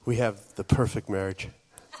We have the perfect marriage.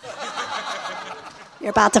 You're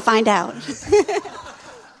about to find out.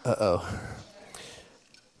 Uh-oh.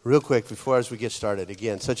 Real quick, before as we get started,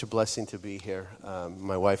 again, such a blessing to be here.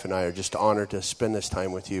 My wife and I are just honored to spend this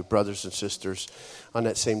time with you, brothers and sisters, on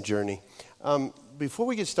that same journey. Before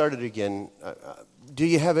we get started again, do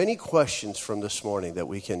you have any questions from this morning that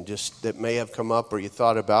we can that may have come up or you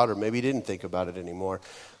thought about or maybe you didn't think about it anymore?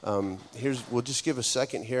 We'll just give a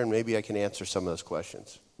second here and maybe I can answer some of those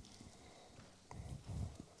questions.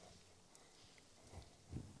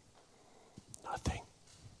 Nothing.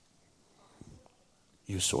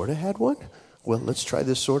 You sort of had one? Well, let's try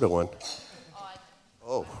this sort of one.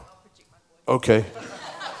 Oh. Okay.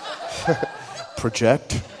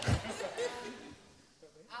 Project.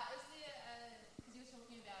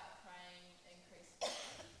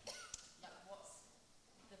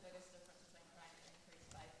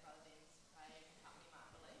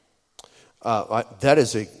 That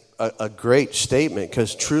is a great statement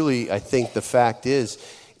because truly I think the fact is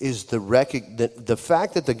the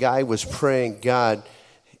fact that the guy was praying, God,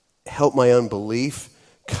 help my unbelief,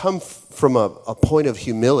 come from a point of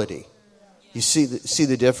humility. You see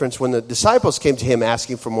the difference? When the disciples came to him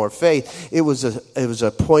asking for more faith, it was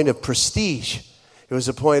a point of prestige. It was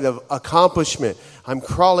a point of accomplishment. I'm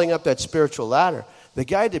crawling up that spiritual ladder. The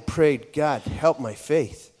guy that prayed, God, help my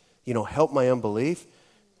faith, help my unbelief,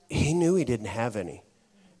 he knew he didn't have any.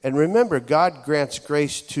 And remember, God grants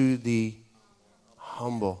grace to the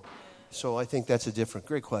humble. So I think that's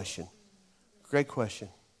great question. Great question.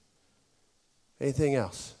 Anything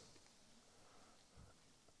else?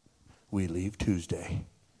 We leave Tuesday.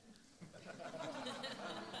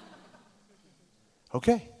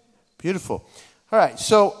 Okay, beautiful. All right,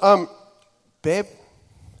 so, babe,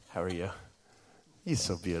 how are you? You're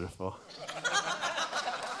so beautiful.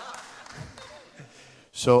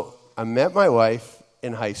 So I met my wife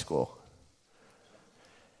in high school,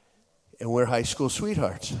 and we're high school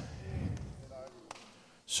sweethearts.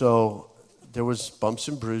 So there was bumps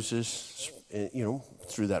and bruises,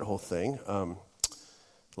 through that whole thing.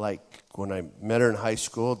 Like when I met her in high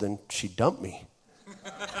school, then she dumped me.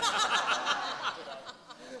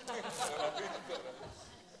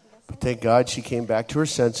 But thank God she came back to her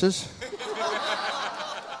senses.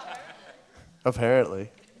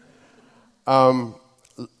 Apparently.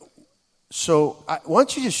 So why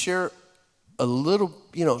don't you just share a little,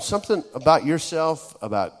 something about yourself,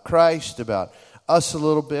 about Christ, about us a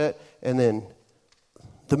little bit, and then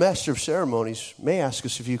the Master of Ceremonies may ask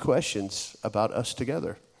us a few questions about us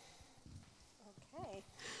together. Okay.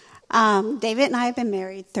 David and I have been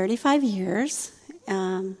married 35 years.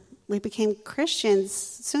 We became Christians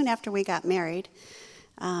soon after we got married.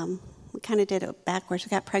 We kind of did it backwards. We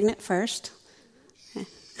got pregnant first.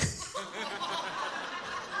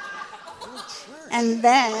 And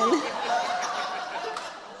then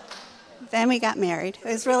we got married.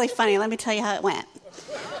 It was really funny. Let me tell you how it went.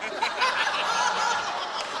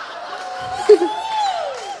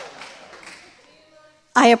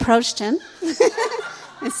 I approached him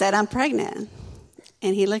and said, I'm pregnant.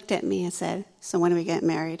 And he looked at me and said, so when do we get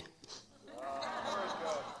married?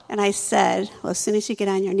 And I said, well, as soon as you get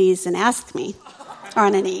on your knees and ask me, or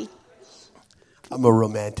on a knee. I'm a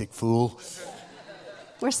romantic fool.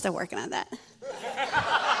 We're still working on that.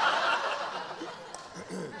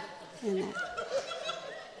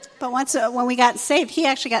 But when we got saved, he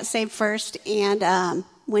actually got saved first, and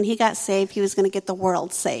when he got saved, he was going to get the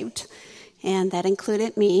world saved, and that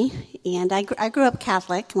included me. And I grew up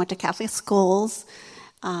Catholic, went to Catholic schools,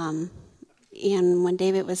 and when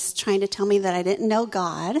David was trying to tell me that I didn't know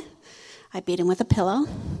God, I beat him with a pillow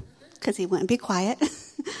because he wouldn't be quiet.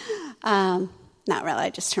 Not really, I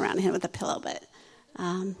just turned around and hit him with a pillow, but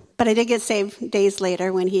I did get saved days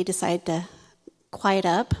later when he decided to quiet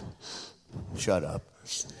up. Shut up.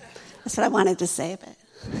 That's what I wanted to say,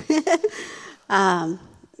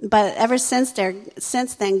 but ever since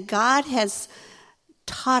then, God has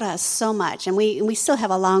taught us so much, and we still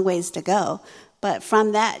have a long ways to go. But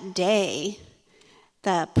from that day,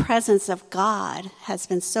 the presence of God has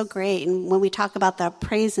been so great. And when we talk about the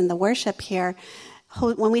praise and the worship here,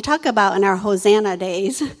 when we talk about in our Hosanna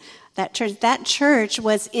days, that church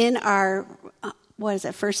was in our,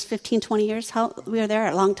 first 15, 20 years? We were there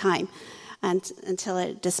a long time until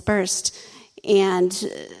it dispersed. And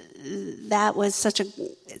that was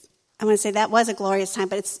that was a glorious time,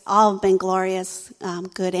 but it's all been glorious,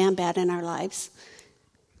 good and bad in our lives.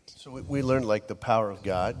 So we learned the power of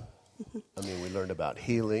God. Mm-hmm. We learned about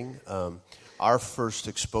healing. Our first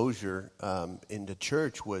exposure into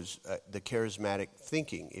church was the charismatic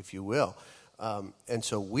thinking, if you will. And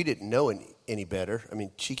so we didn't know any better.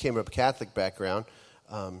 She came from a Catholic background.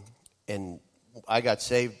 And I got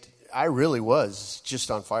saved. I really was just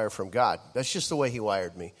on fire from God. That's just the way he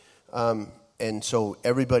wired me. And so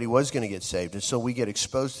everybody was going to get saved. And so we get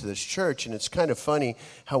exposed to this church. And it's kind of funny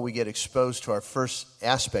how we get exposed to our first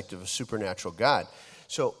aspect of a supernatural God.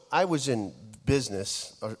 So I was in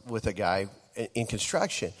business with a guy in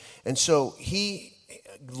construction. And so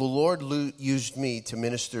the Lord used me to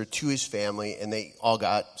minister to his family, and they all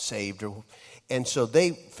got saved. And so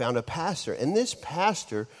they found a pastor. And this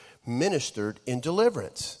pastor ministered in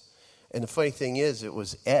deliverance. And the funny thing is, it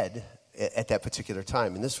was Ed at that particular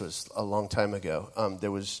time, and this was a long time ago.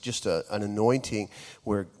 There was just an anointing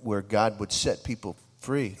where God would set people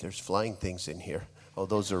free. There's flying things in here. Oh,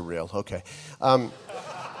 those are real. Okay.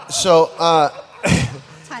 So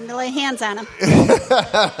time to lay hands on him.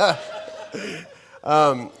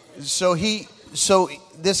 So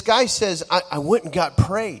this guy says, I went and got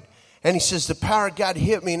prayed. And he says, the power of God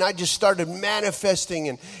hit me, and I just started manifesting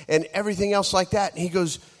and everything else like that. And he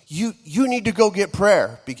goes, you need to go get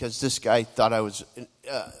prayer, because this guy thought I was an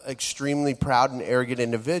extremely proud and arrogant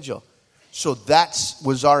individual. So that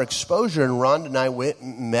was our exposure. And Rhonda and I went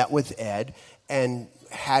and met with Ed and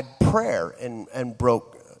had prayer and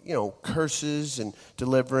broke, curses and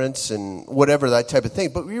deliverance and whatever, that type of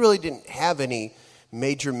thing. But we really didn't have any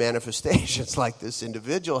major manifestations like this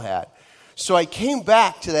individual had. So I came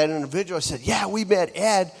back to that individual. I said, yeah, we met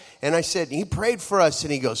Ed. And I said, he prayed for us.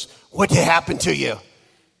 And he goes, what happened to you?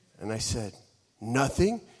 And I said,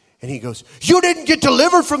 nothing. And he goes, you didn't get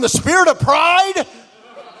delivered from the spirit of pride?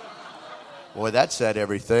 Boy, that said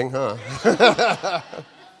everything, huh?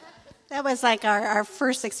 That was like our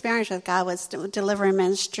first experience with God, was deliverance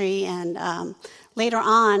ministry. And later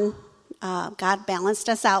on, God balanced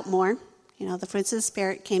us out more. The fruits of the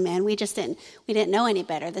Spirit came in. We didn't know any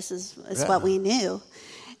better. This is what we knew.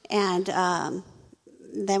 And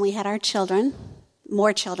then we had our children.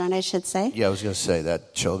 More children, I should say. Yeah, I was going to say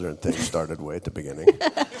that children thing started way at the beginning.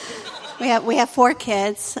 We have 4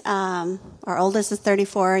 kids. Our oldest is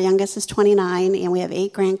 34, our youngest is 29, and we have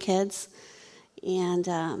 8 grandkids. And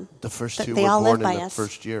the first 2 were born in the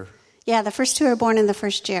first year. Yeah, the first 2 were born in the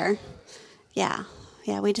first year. Yeah,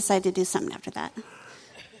 we decided to do something after that.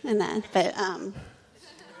 And then, but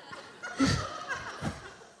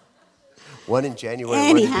one in January,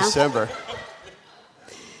 one in December.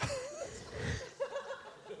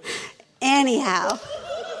 Anyhow.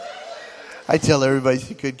 I tell everybody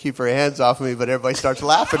she could keep her hands off of me, but everybody starts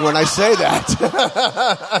laughing when I say that.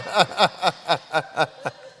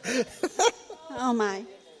 Oh, my.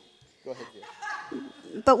 Go ahead, Jim.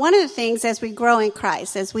 But one of the things, as we grow in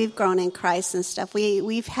Christ, as we've grown in Christ and stuff,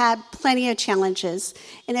 we've had plenty of challenges.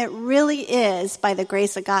 And it really is by the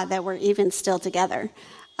grace of God that we're even still together.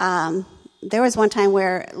 There was one time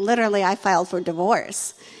where literally I filed for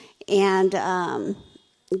divorce. And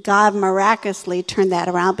God miraculously turned that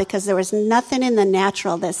around, because there was nothing in the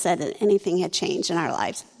natural that said that anything had changed in our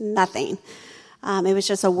lives. Nothing. It was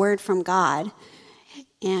just a word from God.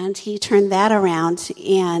 And he turned that around,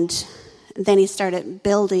 and then he started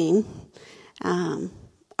building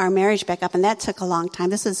our marriage back up. And that took a long time.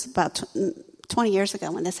 This is about 20 years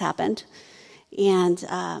ago when this happened. And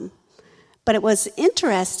but it was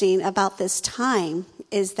interesting about this time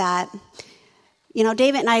is that,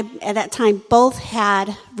 David and I, at that time, both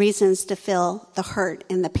had reasons to feel the hurt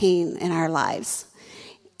and the pain in our lives.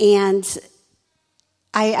 And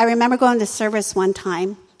I remember going to service one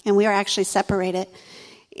time, and we were actually separated.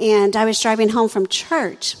 And I was driving home from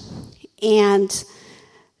church. And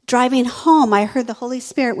driving home, I heard the Holy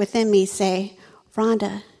Spirit within me say,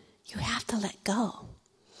 Rhonda, you have to let go.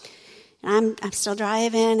 And I'm still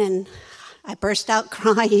driving, and I burst out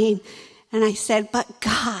crying. And I said, but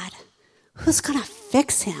God, who's going to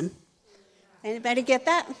fix him? Anybody get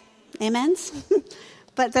that? Amens?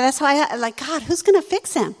 But that's why God, who's going to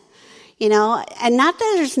fix him? And not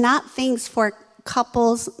that there's not things for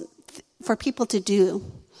couples, for people to do,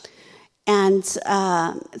 and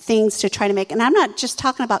things to try to make. And I'm not just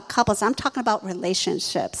talking about couples. I'm talking about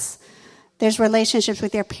relationships. There's relationships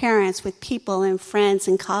with your parents, with people and friends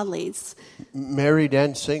and colleagues. Married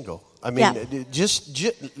and single. I mean,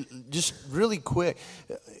 just really quick.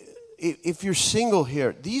 If you're single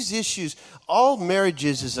here, these issues, all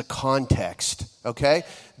marriages is a context, okay?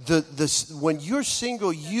 When you're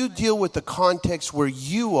single, you deal with the context where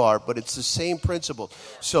you are, but it's the same principle.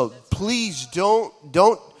 So please don't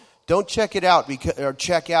check it out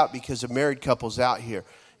check out because of married couples out here.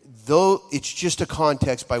 Though it's just a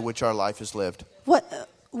context by which our life is lived.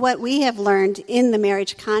 What we have learned in the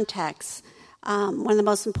marriage context, one of the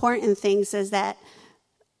most important things is that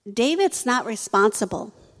David's not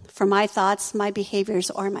responsible for my thoughts, my behaviors,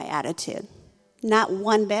 or my attitude. Not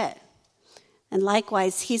one bit. And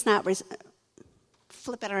likewise, he's not...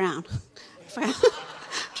 Flip it around. I'm trying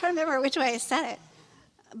to remember which way I said it.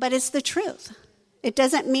 But it's the truth. It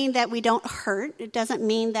doesn't mean that we don't hurt. It doesn't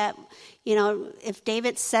mean that, if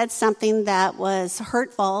David said something that was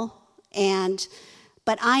hurtful,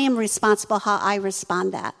 but I am responsible how I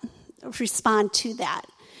respond to that.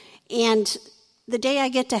 And the day I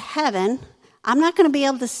get to heaven, I'm not going to be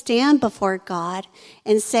able to stand before God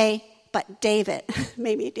and say, but David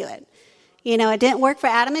made me do it. It didn't work for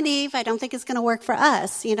Adam and Eve. I don't think it's going to work for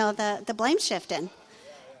us, the blame shifting,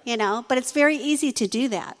 but it's very easy to do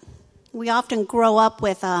that. We often grow up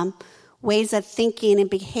with ways of thinking and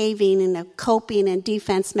behaving and coping and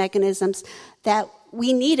defense mechanisms that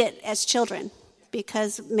we needed as children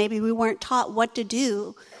because maybe we weren't taught what to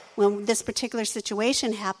do when this particular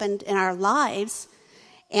situation happened in our lives,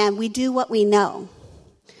 and we do what we know.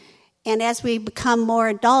 And as we become more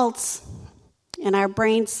adults, and our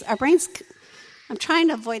brains, I'm trying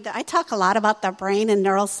to avoid that. I talk a lot about the brain and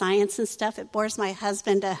neuroscience and stuff. It bores my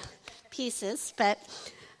husband to pieces, but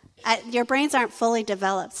your brains aren't fully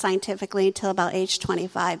developed scientifically until about age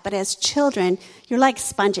 25. But as children, you're like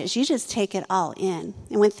sponges. You just take it all in.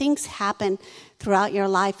 And when things happen throughout your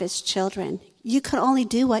life as children, you can only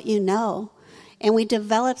do what you know. And we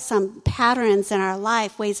develop some patterns in our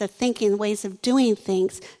life, ways of thinking, ways of doing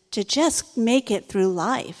things to just make it through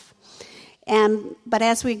life. But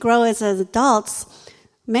as we grow as adults,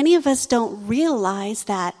 many of us don't realize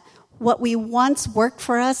that what we once worked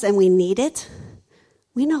for us and we need it,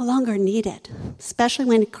 we no longer need it, especially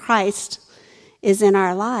when Christ is in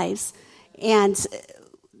our lives. And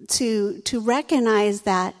to recognize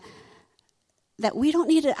that we don't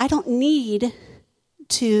need it. I don't need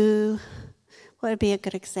to, what would be a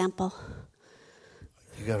good example?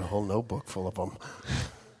 You got a whole notebook full of them.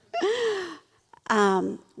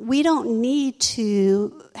 We don't need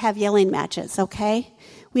to have yelling matches, okay?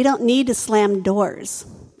 We don't need to slam doors,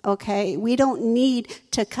 okay? We don't need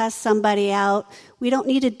to cuss somebody out. We don't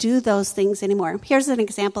need to do those things anymore. Here's an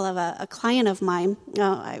example of a client of mine.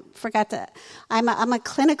 I forgot to. I'm a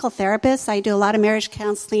clinical therapist. I do a lot of marriage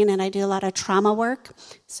counseling and I do a lot of trauma work.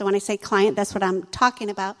 So when I say client, that's what I'm talking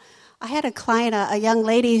about. I had a client, a young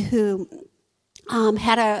lady who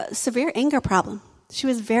had a severe anger problem. She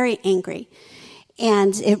was very angry.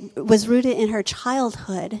 And it was rooted in her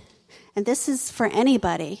childhood. And this is for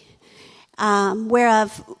anybody.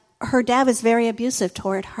 Whereof her dad was very abusive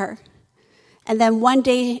toward her. And then one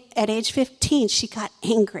day at age 15, she got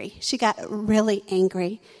angry. She got really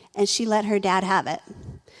angry. And she let her dad have it.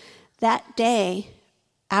 That day,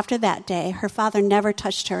 after that day, her father never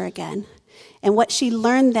touched her again. And what she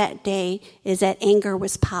learned that day is that anger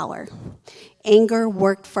was power. Anger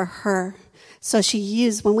worked for her. So she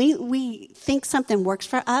used, when we think something works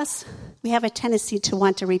for us, we have a tendency to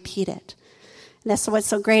want to repeat it. And that's what's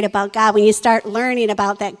so great about God. When you start learning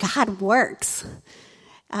about that God works,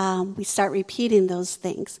 we start repeating those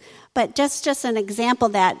things. But just an example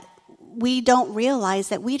that we don't realize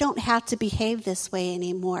that we don't have to behave this way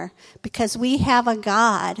anymore because we have a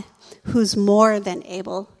God who's more than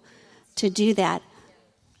able to do that.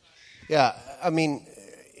 Yeah, I mean,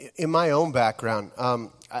 in my own background,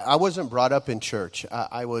 I wasn't brought up in church.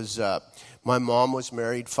 My mom was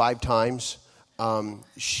married 5 times.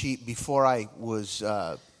 Before I was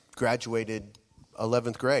graduated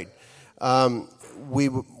 11th grade,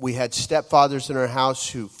 we had stepfathers in our house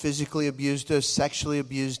who physically abused us, sexually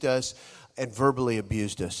abused us, and verbally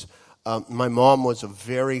abused us. My mom was a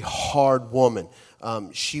very hard woman.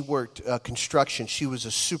 She worked construction. She was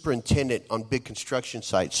a superintendent on big construction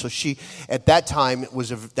sites. So she, at that time,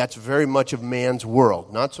 that's very much of man's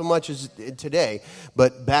world. Not so much as today,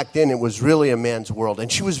 but back then it was really a man's world.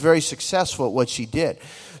 And she was very successful at what she did.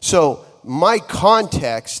 So my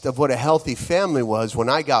context of what a healthy family was when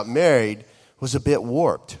I got married was a bit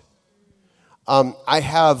warped. I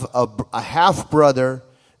have a half-brother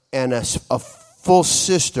and a full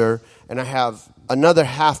sister, and I have another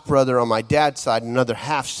half-brother on my dad's side, and another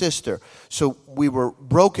half-sister. So we were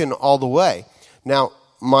broken all the way. Now,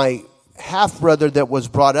 my half-brother that was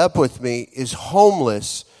brought up with me is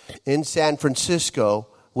homeless in San Francisco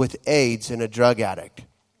with AIDS and a drug addict.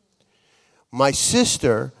 My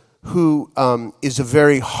sister, who is a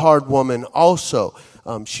very hard woman also,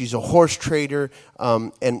 she's a horse trader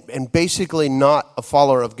and basically not a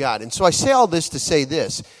follower of God. And so I say all this to say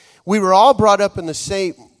this. We were all brought up in the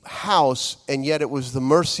same house, and yet it was the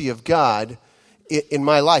mercy of God in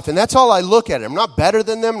my life. And that's all I look at. I'm not better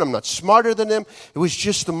than them. I'm not smarter than them. It was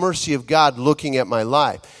just the mercy of God looking at my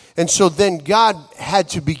life. And so then God had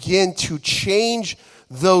to begin to change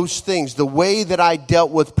those things, the way that I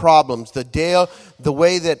dealt with problems, the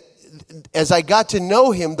way that, as I got to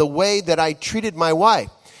know him, the way that I treated my wife.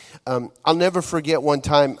 I'll never forget one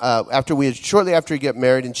time shortly after we get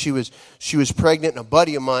married, and she was pregnant, and a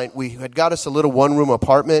buddy of mine, we had got us a little one-room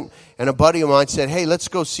apartment, and a buddy of mine said, hey, let's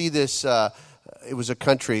go see this. It was a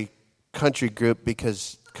country group,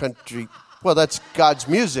 because country, well, that's God's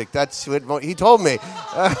music. That's what he told me.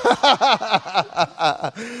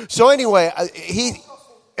 So anyway,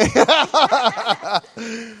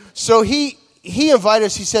 he invited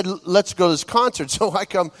us. He said, let's go to this concert. So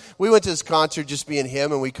we went to this concert, just me and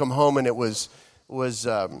him, and we come home, and it was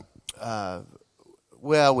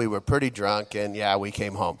well, we were pretty drunk, and yeah, we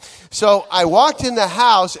came home. So I walked in the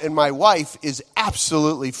house, and my wife is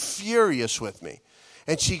absolutely furious with me.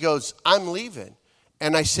 And she goes, I'm leaving.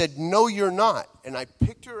 And I said, no, you're not. And I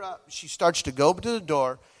picked her up. She starts to go to the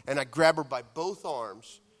door, and I grab her by both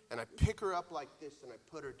arms, and I pick her up like this, and I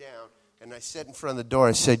put her down, and I sat in front of the door.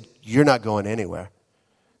 I said, you're not going anywhere.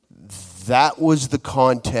 That was the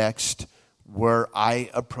context where I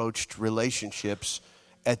approached relationships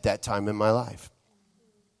at that time in my life.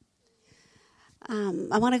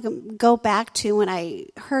 I want to go back to when I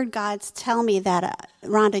heard God tell me that,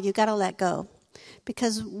 Rhonda, you got to let go.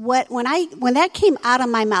 Because when that came out of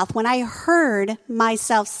my mouth, when I heard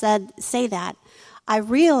myself say that, I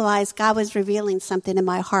realized God was revealing something in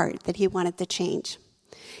my heart that he wanted to change.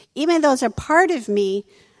 Even though a part of me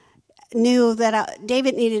knew that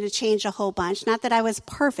David needed to change a whole bunch. Not that I was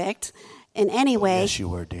perfect in any way. Yes, you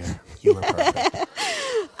were, dear. You were perfect.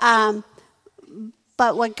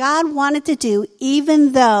 But what God wanted to do,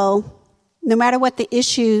 even though, no matter what the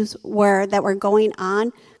issues were that were going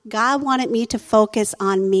on, God wanted me to focus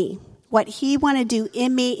on me. What he wanted to do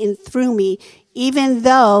in me and through me, even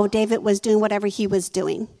though David was doing whatever he was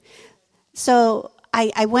doing. So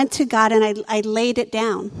I went to God and I laid it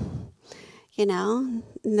down. And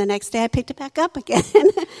the next day I picked it back up again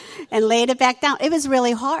and laid it back down. It was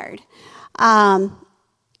really hard. And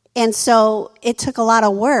so it took a lot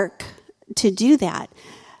of work to do that.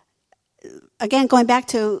 Again, going back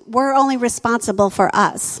to, we're only responsible for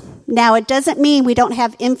us. Now, it doesn't mean we don't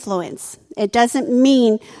have influence. It doesn't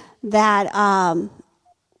mean that,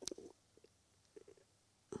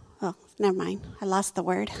 never mind. I lost the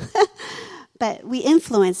word. But we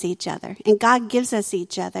influence each other, and God gives us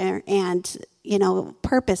each other, and,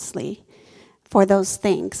 purposely for those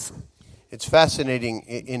things. It's fascinating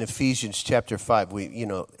in Ephesians chapter 5.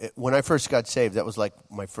 When I first got saved, that was like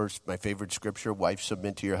my favorite scripture, wife,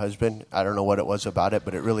 submit to your husband. I don't know what it was about it,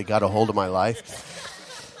 but it really got a hold of my life.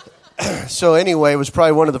 So anyway, it was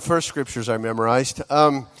probably one of the first scriptures I memorized.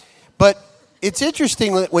 But it's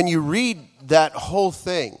interesting when you read that whole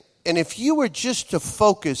thing, and if you were just to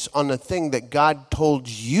focus on the thing that God told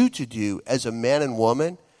you to do as a man and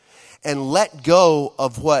woman, and let go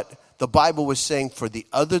of what the Bible was saying for the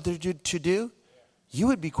other to do, you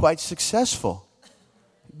would be quite successful.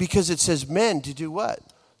 Because it says men to do what?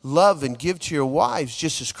 Love and give to your wives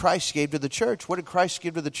just as Christ gave to the church. What did Christ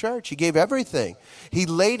give to the church? He gave everything. He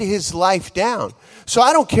laid his life down. So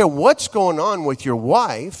I don't care what's going on with your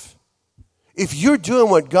wife. If you're doing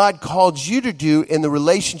what God called you to do in the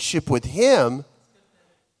relationship with him,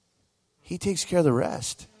 he takes care of the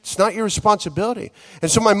rest. It's not your responsibility. And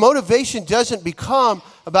so my motivation doesn't become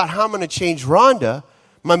about how I'm going to change Rhonda.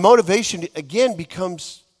 My motivation, again,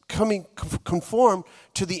 becomes conformed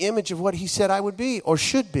to the image of what he said I would be or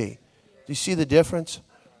should be. Do you see the difference?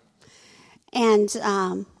 And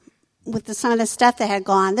with some of the stuff that had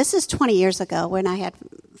gone, this is 20 years ago when I had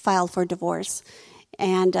filed for divorce.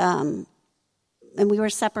 And we were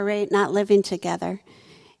separated, not living together.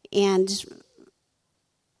 And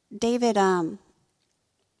David...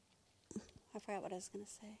 I forgot what I was going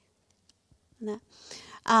to say.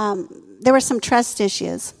 There were some trust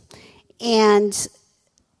issues. And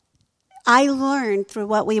I learned through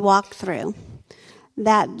what we walked through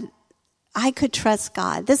that I could trust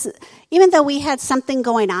God. Even though we had something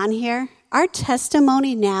going on here, our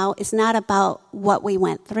testimony now is not about what we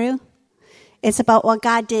went through. It's about what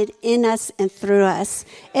God did in us and through us.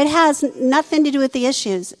 It has nothing to do with the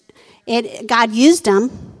issues. God used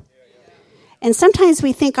them. And sometimes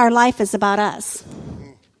we think our life is about us.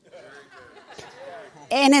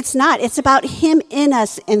 And it's not. It's about him in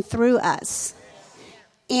us and through us.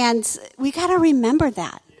 And we got to remember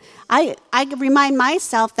that. I remind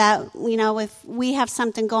myself that, if we have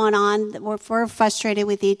something going on, that we're frustrated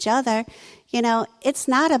with each other, it's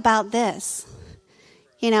not about this.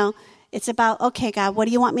 It's about, okay, God, what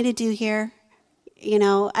do you want me to do here?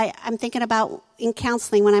 I'm thinking about in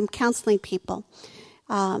counseling, when I'm counseling people.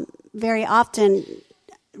 Very often,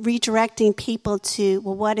 redirecting people to,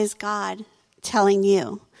 well, what is God telling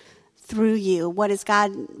you through you? What is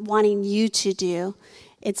God wanting you to do?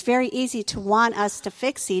 It's very easy to want us to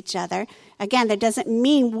fix each other. Again, that doesn't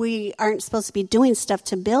mean we aren't supposed to be doing stuff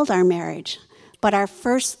to build our marriage, but our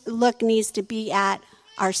first look needs to be at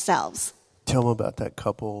ourselves. Tell them about that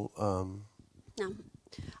couple.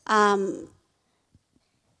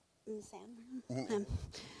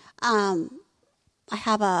 I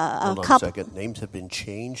have a Hold on couple. a second. Names have been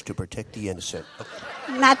changed to protect the innocent.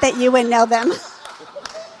 Not that you would know them.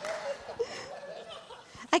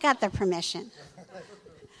 I got their permission.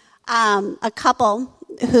 A couple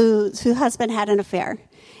whose husband had an affair,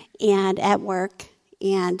 and at work,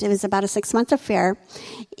 and it was about a 6-month affair,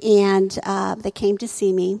 and they came to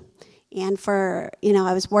see me, and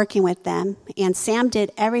I was working with them, and Sam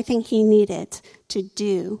did everything he needed to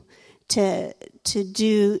do to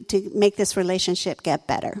make this relationship get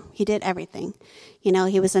better. He did everything.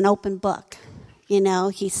 He was an open book.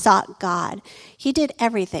 He sought God. He did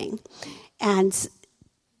everything. And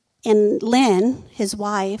Lynn, his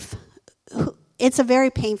wife, it's a very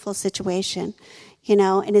painful situation,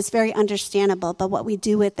 and it's very understandable. But what we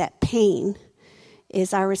do with that pain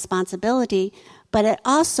is our responsibility. But it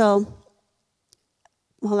also,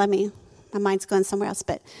 my mind's going somewhere else,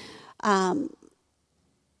 but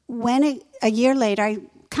a year later, I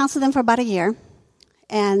counseled them for about a year,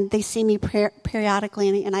 and they see me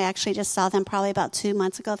periodically, and I actually just saw them probably about 3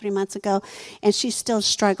 months ago, and she's still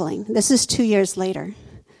struggling. This is 2 years later.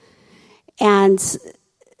 And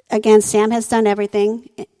again, Sam has done everything.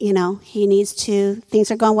 He needs to, things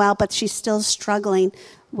are going well, but she's still struggling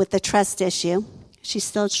with the trust issue. She's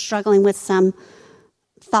still struggling with some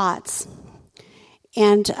thoughts.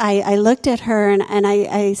 And I looked at her and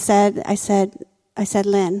I said,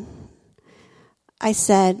 Lynn, I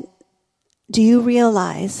said, do you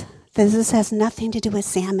realize that this has nothing to do with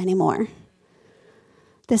Sam anymore?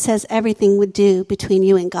 This has everything to do between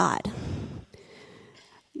you and God.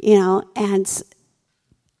 And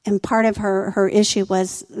part of her issue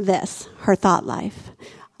was this, her thought life,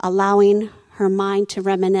 allowing her mind to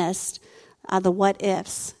reminisce the what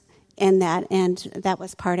ifs in that, and that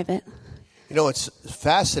was part of it. What's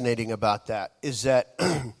fascinating about that is that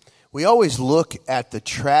we always look at the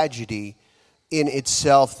tragedy in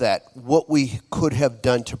itself, that what we could have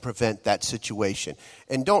done to prevent that situation.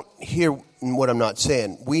 And don't hear what I'm not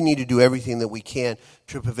saying. We need to do everything that we can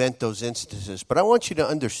to prevent those instances. But I want you to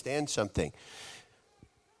understand something.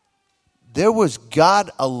 God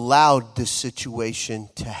allowed this situation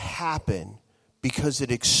to happen because it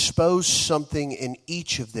exposed something in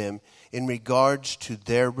each of them in regards to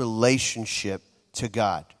their relationship to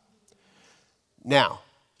God. Now,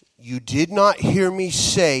 you did not hear me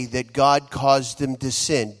say that God caused them to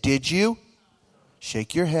sin, did you?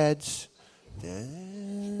 Shake your heads.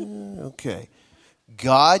 Okay.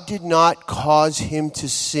 God did not cause him to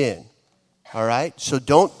sin. All right? So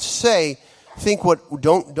don't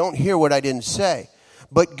hear what I didn't say.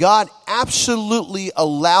 But God absolutely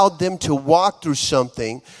allowed them to walk through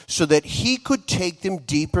something so that he could take them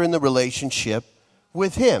deeper in the relationship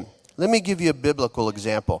with him. Let me give you a biblical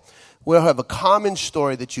example. We'll have a common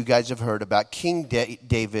story that you guys have heard about King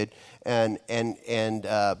David and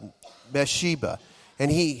Bathsheba. And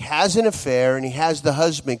he has an affair, and he has the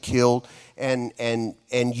husband killed. And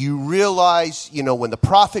you realize, when the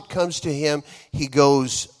prophet comes to him, he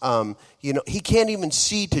goes, he can't even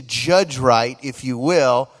see to judge right, if you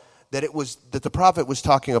will, that the prophet was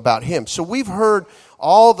talking about him. So we've heard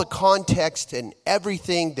all the context and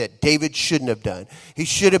everything that David shouldn't have done. He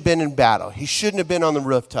should have been in battle. He shouldn't have been on the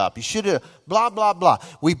rooftop. He should have blah, blah, blah.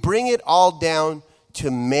 We bring it all down to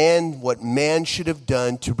what man should have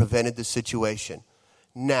done to prevent the situation.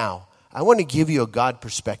 Now, I want to give you a God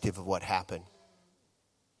perspective of what happened.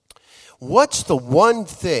 What's the one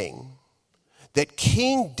thing that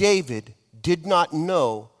King David did not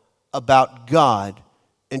know about God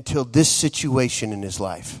until this situation in his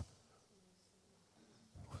life?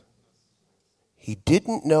 He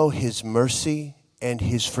didn't know his mercy and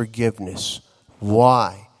his forgiveness.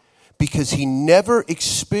 Why? Because he never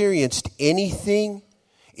experienced anything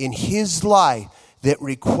in his life that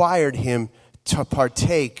required him to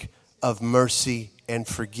partake of mercy and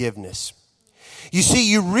forgiveness. You see,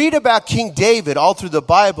 you read about King David all through the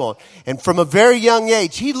Bible, and from a very young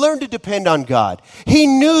age, he learned to depend on God. He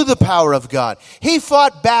knew the power of God. He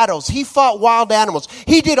fought battles. He fought wild animals.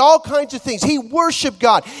 He did all kinds of things. He worshiped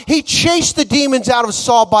God. He chased the demons out of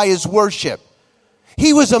Saul by his worship.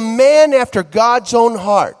 He was a man after God's own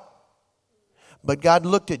heart. But God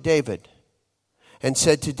looked at David and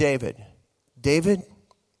said to David, David,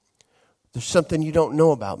 there's something you don't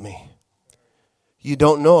know about me. you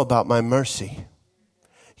don't know about my mercy.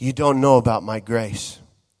 You don't know about my grace.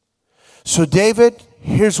 So David,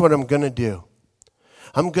 here's what I'm going to do.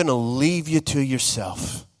 I'm going to leave you to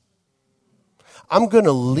yourself. I'm going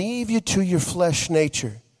to leave you to your flesh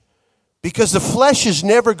nature. Because the flesh is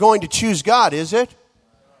never going to choose God, is it?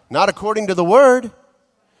 Not according to the word.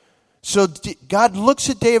 So God looks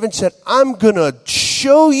at David and said, I'm going to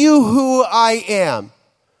show you who I am.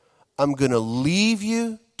 I'm going to leave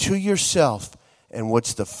you to yourself. And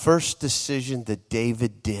what's the first decision that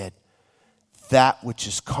David did? That which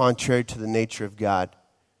is contrary to the nature of God.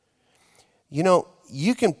 You know,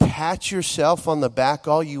 you can pat yourself on the back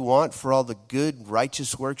all you want for all the good,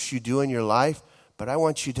 righteous works you do in your life, but I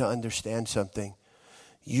want you to understand something.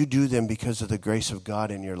 You do them because of the grace of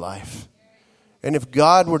God in your life. And if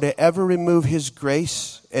God were to ever remove his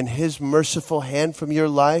grace and his merciful hand from your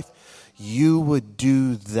life, you would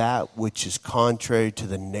do that which is contrary to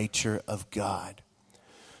the nature of God.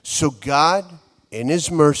 So God, in his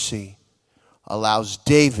mercy, allows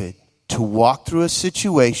David to walk through a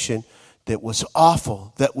situation that was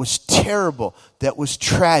awful, that was terrible, that was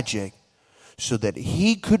tragic, so that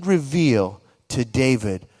he could reveal to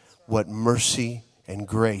David what mercy and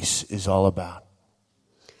grace is all about.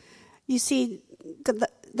 You see,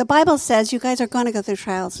 the Bible says you guys are going to go through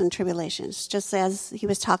trials and tribulations, just as he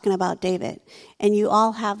was talking about David, and you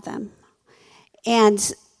all have them.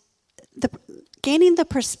 And gaining the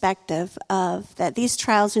perspective of that these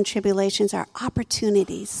trials and tribulations are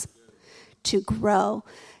opportunities to grow.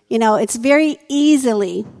 You know, it's very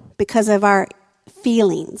easily, because of our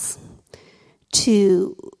feelings,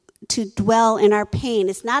 to dwell in our pain.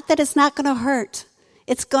 It's not that it's not going to hurt.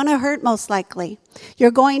 It's going to hurt most likely.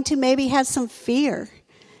 You're going to maybe have some fear,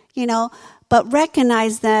 you know, but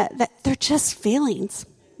recognize that they're just feelings.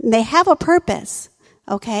 They have a purpose,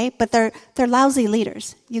 okay? But they're lousy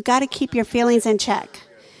leaders. You got to keep your feelings in check.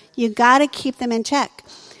 You got to keep them in check.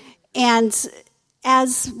 And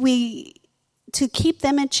to keep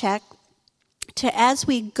them in check, as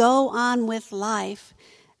we go on with life,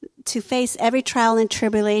 to face every trial and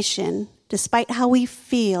tribulation, despite how we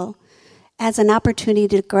feel, as an opportunity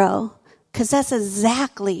to grow. Because that's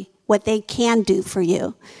exactly what they can do for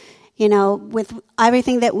you. You know, with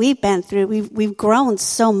everything that we've been through, we've grown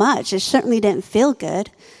so much. It certainly didn't feel good.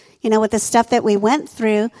 You know, with the stuff that we went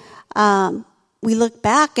through, we look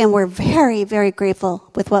back and we're very, very grateful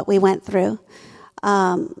with what we went through.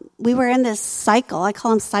 We were in this cycle. I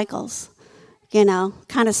call them cycles, you know,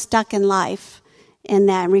 kind of stuck in life. And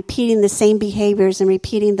that, repeating the same behaviors and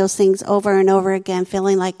repeating those things over and over again,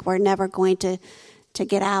 feeling like we're never going to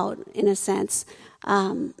get out, in a sense,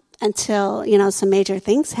 until, you know, some major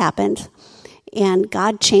things happened. And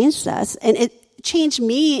God changed us. And it changed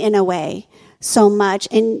me in a way so much.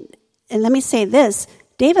 And let me say this,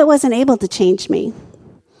 David wasn't able to change me.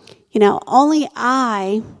 You know, only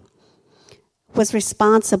I was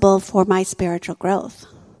responsible for my spiritual growth.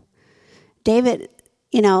 David,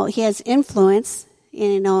 you know, he has influence.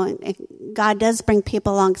 You know, God does bring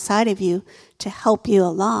people alongside of you to help you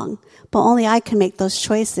along. But only I can make those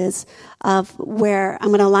choices of where I'm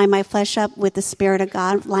going to line my flesh up with the Spirit of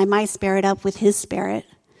God, line my spirit up with his spirit.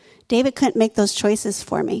 David couldn't make those choices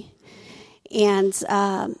for me. And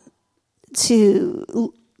to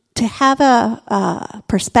have a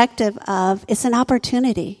perspective of it's an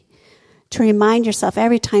opportunity to remind yourself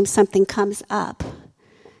every time something comes up.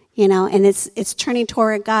 You know, and it's turning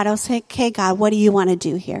toward God. I'll say, okay, God, what do you want to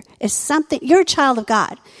do here? If something, you're a child of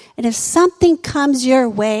God. And if something comes your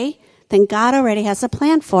way, then God already has a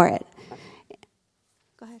plan for it.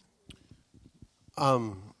 Go ahead.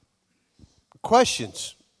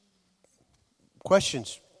 Questions?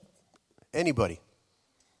 Anybody?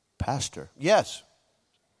 Pastor? Yes.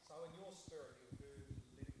 So in your spirit, you let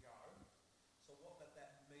it go. So what did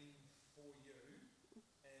that mean for you?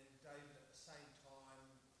 And David, at the same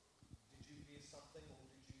time, did you hear something or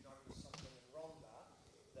did you notice something in Rhonda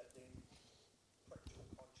that then pricked your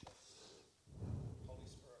conscience, Holy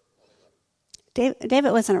Spirit, whatever?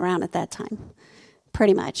 David wasn't around at that time,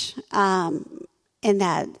 pretty much. And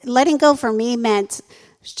that letting go for me meant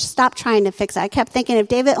stop trying to fix it. I kept thinking, if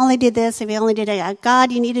David only did this, if he only did it,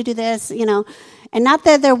 God, you need to do this, you know. And not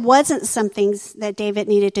that there wasn't some things that David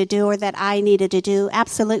needed to do or that I needed to do.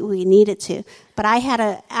 Absolutely, we needed to. But I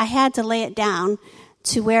had to lay it down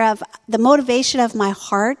to where the motivation of my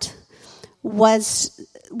heart was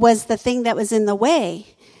the thing that was in the way.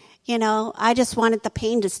 You know, I just wanted the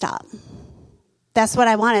pain to stop. That's what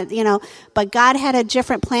I wanted, you know. But God had a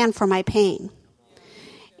different plan for my pain.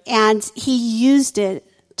 And he used it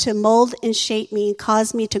to mold and shape me and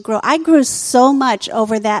cause me to grow. I grew so much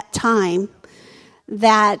over that time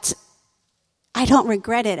that I don't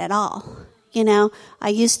regret it at all. You know, I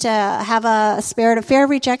used to have a spirit of fear of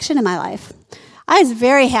rejection in my life. I was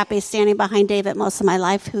very happy standing behind David most of my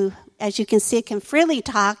life, who, as you can see, can freely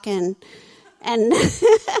talk and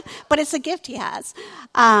but it's a gift he has.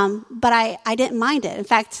 But I didn't mind it. In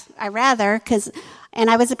fact, I rather, and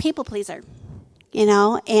I was a people pleaser, you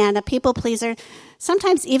know, and a people pleaser,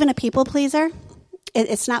 sometimes even a people pleaser,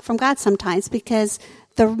 it's not from God sometimes, because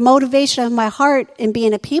the motivation of my heart in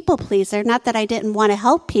being a people pleaser, not that I didn't want to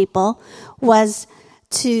help people, was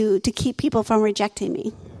to keep people from rejecting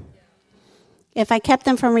me. If I kept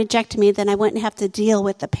them from rejecting me, then I wouldn't have to deal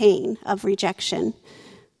with the pain of rejection.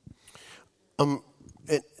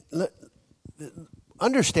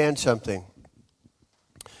 Understand something.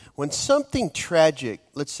 When something tragic,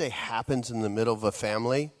 let's say, happens in the middle of a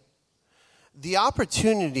family, the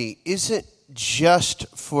opportunity isn't just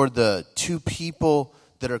for the two people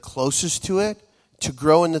that are closest to it to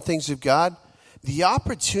grow in the things of God. The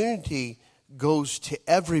opportunity goes to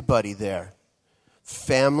everybody there.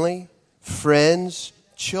 Family, friends,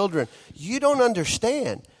 children. You don't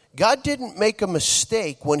understand. God didn't make a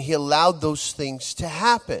mistake when he allowed those things to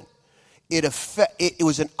happen. It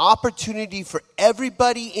was an opportunity for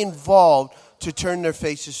everybody involved to turn their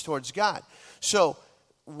faces towards God. So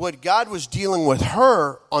what God was dealing with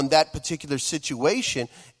her on that particular situation,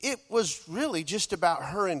 it was really just about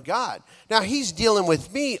her and God. Now, he's dealing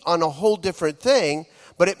with me on a whole different thing,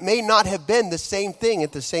 but it may not have been the same thing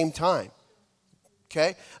at the same time.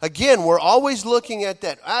 Okay? Again, we're always looking at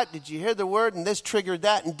that. Did you hear the word? And this triggered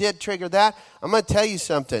that and did trigger that. I'm going to tell you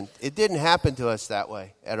something. It didn't happen to us that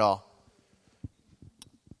way at all.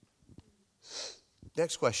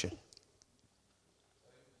 Next question.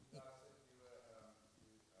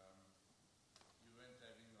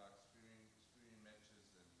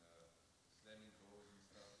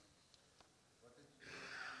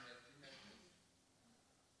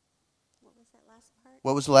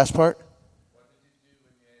 What was the last part? What did you do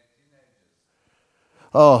when you had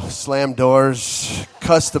teenagers? Oh, slam doors,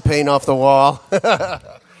 cuss the paint off the wall. Go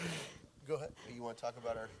ahead. You want to talk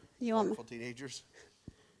about our wonderful teenagers?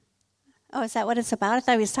 Oh, is that what it's about? I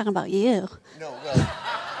thought he was talking about you. No, well,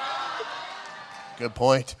 good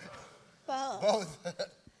point. Both.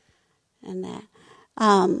 And that.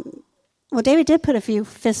 Well, David did put a few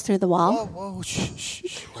fists through the wall. Whoa,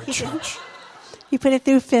 shh. We're in church. He put a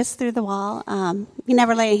few fists through the wall. He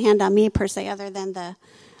never laid a hand on me per se, other than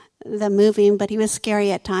the moving, but he was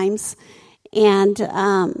scary at times, and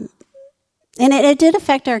it did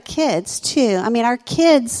affect our kids too. I mean, our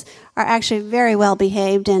kids are actually very well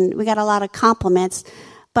behaved, and we got a lot of compliments.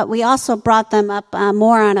 But we also brought them up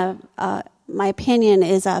more on my opinion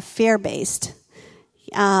is fear based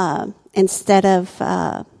instead of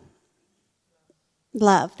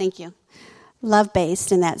love. Thank you.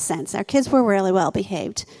 Love-based in that sense. Our kids were really well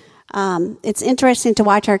behaved. It's interesting to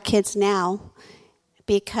watch our kids now,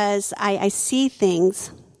 because I see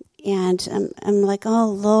things and I'm like, oh,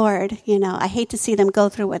 Lord, you know, I hate to see them go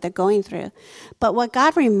through what they're going through. But what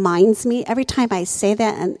God reminds me every time I say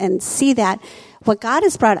that and see that, what God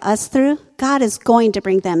has brought us through, God is going to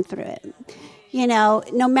bring them through it. You know,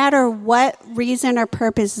 no matter what reason or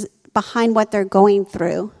purpose behind what they're going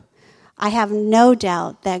through, I have no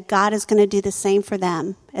doubt that God is going to do the same for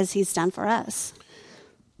them as he's done for us.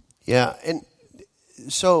 Yeah, and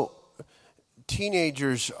so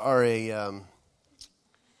teenagers are an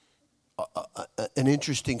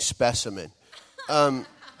interesting specimen.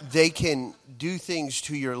 They can do things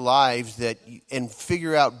to your lives and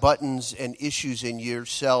figure out buttons and issues in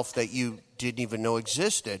yourself that you didn't even know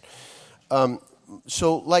existed.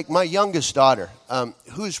 So like my youngest daughter,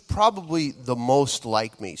 who's probably the most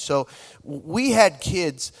like me. So we had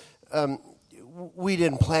kids. We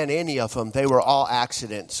didn't plan any of them. They were all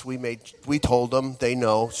accidents. We told them. They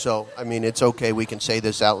know. So, I mean, it's okay. We can say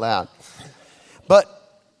this out loud. But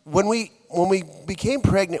when we became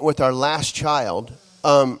pregnant with our last child,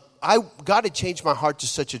 God had changed my heart to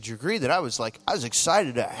such a degree that I was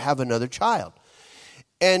excited to have another child.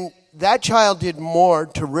 And that child did more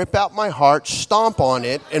to rip out my heart, stomp on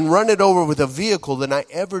it, and run it over with a vehicle than I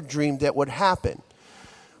ever dreamed that would happen.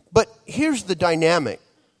 But here's the dynamic.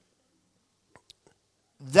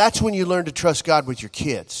 That's when you learn to trust God with your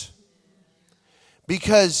kids.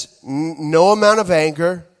 Because no amount of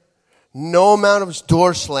anger, no amount of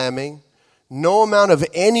door slamming, no amount of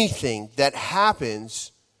anything that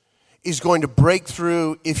happens is going to break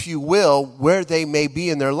through, if you will, where they may be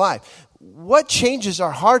in their life. What changes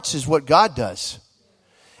our hearts is what God does.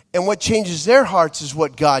 And what changes their hearts is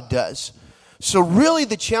what God does. So really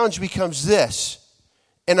the challenge becomes this.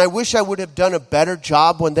 And I wish I would have done a better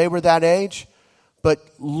job when they were that age. But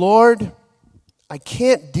Lord, I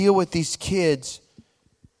can't deal with these kids.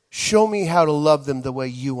 Show me how to love them the way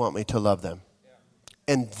you want me to love them.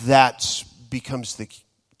 And that becomes the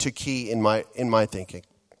key in my thinking.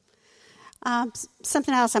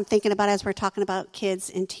 Something else I'm thinking about as we're talking about kids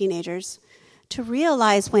and teenagers, to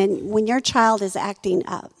realize when your child is acting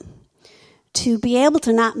up, to be able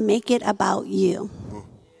to not make it about you.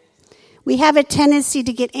 We have a tendency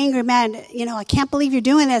to get angry, man, I can't believe you're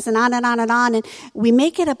doing this, and on and on and on. And we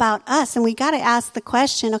make it about us, and we got to ask the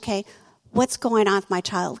question, okay, what's going on with my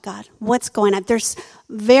child, God? What's going on? There's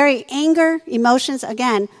very anger, emotions.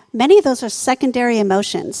 Again, many of those are secondary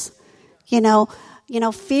emotions.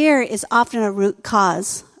 Fear is often a root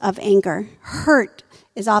cause of anger. Hurt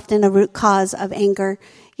is often a root cause of anger.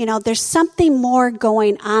 There's something more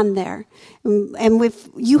going on there. And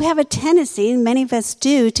you have a tendency, and many of us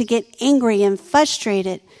do, to get angry and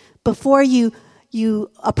frustrated before you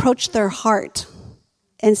approach their heart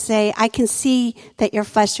and say, I can see that you're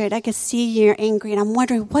frustrated. I can see you're angry. And I'm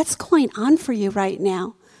wondering, what's going on for you right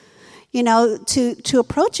now? To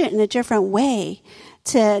approach it in a different way,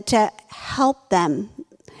 to help them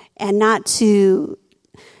and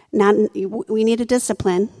we need a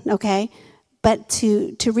discipline, okay? But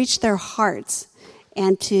to reach their hearts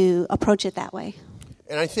and to approach it that way.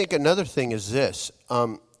 And I think another thing is this.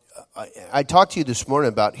 I talked to you this morning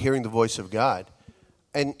about hearing the voice of God.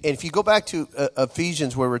 And if you go back to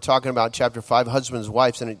Ephesians, where we're talking about chapter 5, husbands,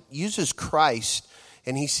 wives, and it uses Christ,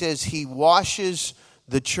 and he says he washes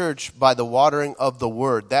the church by the watering of the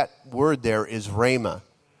word. That word there is rhema.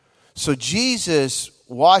 So Jesus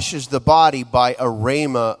washes the body by a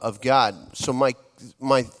rhema of God. So my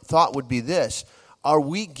thought would be this. Are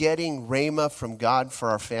we getting rhema from God for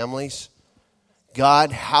our families?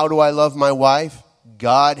 God, how do I love my wife?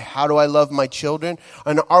 God, how do I love my children?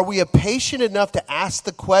 And are we patient enough to ask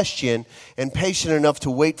the question and patient enough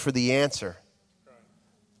to wait for the answer?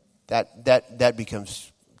 That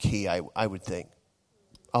becomes key, I would think.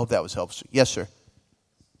 I hope that was helpful. Yes, sir.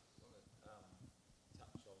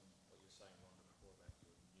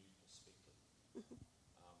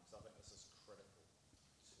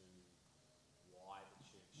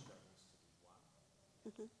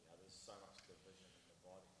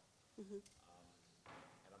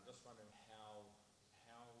 And I'm just wondering how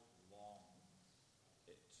long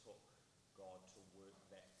it took God to work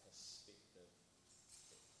that perspective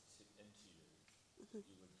into you.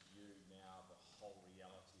 You would view now the whole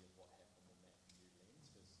reality of what happened in that new lens,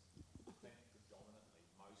 because I think predominantly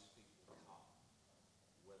most people come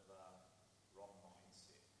with a wrong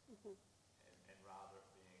mindset, and rather it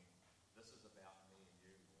being, this is about me and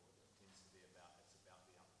you, Lord, it tends to be about the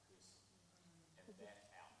other person. And that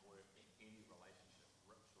outwork in any relationship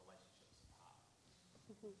rips relationships apart. And I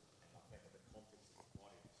think in the context of the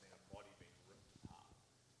body, we've seen a body being ripped apart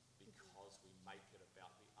because we make it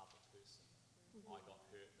about the other person. I got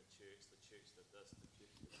hurt in the church did this, the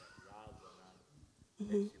church did that, rather than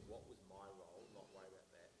actually what was my role, not worry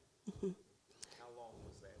about that. How long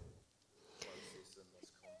was that process in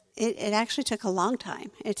this context? It actually took a long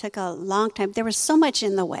time. It took a long time. There was so much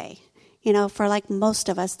in the way. For like most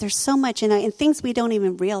of us, there's so much, and things we don't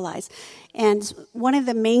even realize. And one of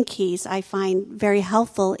the main keys I find very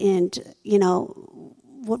helpful in,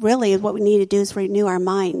 what we need to do is renew our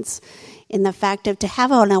minds in the fact of to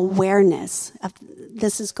have an awareness of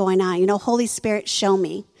this is going on. Holy Spirit, show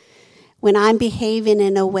me when I'm behaving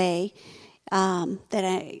in a way that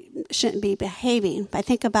I shouldn't be behaving. I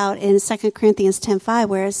think about in 2 Corinthians 10:5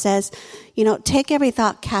 where it says, take every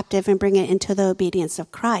thought captive and bring it into the obedience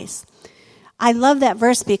of Christ. I love that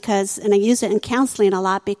verse because, and I use it in counseling a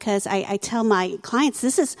lot because I tell my clients,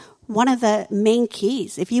 this is one of the main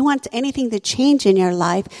keys. If you want anything to change in your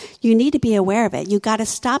life, you need to be aware of it. You got to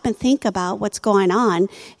stop and think about what's going on.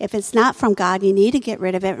 If it's not from God, you need to get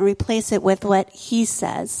rid of it and replace it with what He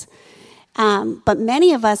says. But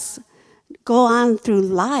many of us go on through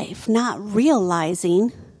life not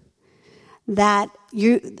realizing that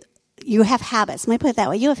you have habits. Let me put it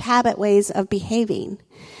that way. You have habit ways of behaving.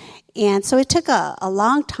 And so it took a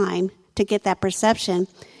long time to get that perception.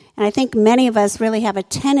 And I think many of us really have a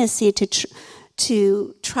tendency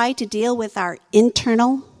to try to deal with our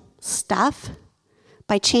internal stuff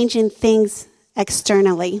by changing things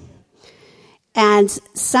externally. And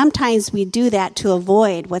sometimes we do that to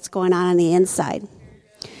avoid what's going on the inside.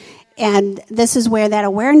 And this is where that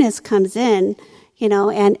awareness comes in,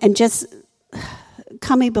 and just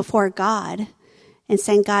coming before God and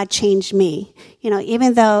saying, God, change me.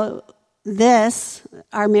 Even though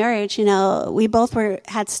our marriage, we both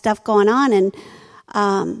had stuff going on, and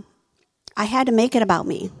I had to make it about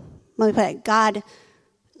me. Let me put it, God,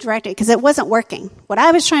 directed, because it wasn't working. What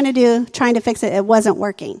I was trying to fix it, it wasn't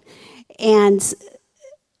working. And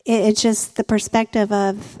it's just the perspective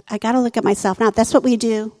of, I got to look at myself now. That's what we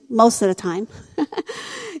do most of the time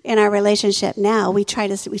in our relationship now. We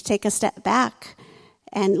take a step back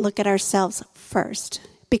and look at ourselves first,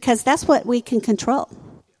 because that's what we can control.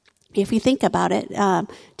 If you think about it,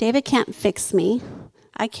 David can't fix me.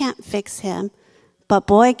 I can't fix him. But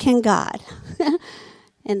boy, can God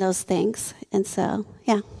in those things. And so,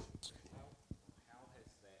 yeah. How has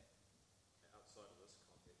that, outside of this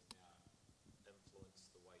context now,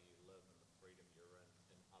 influenced the way you live and the freedom you're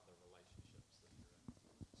in other relationships that you're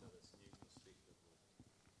in? So this new perspective of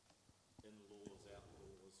in-laws,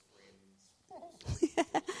 outlaws, friends,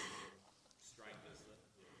 strangers that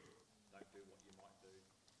don't do what you might do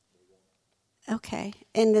or want. Okay.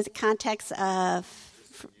 In the context of...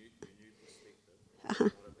 Just a new perspective. What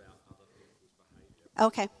about other people's behavior?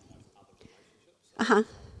 Okay. Other relationships?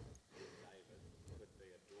 David could be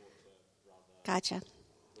a daughter, brother,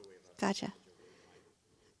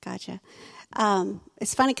 Gotcha.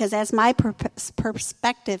 It's funny because as my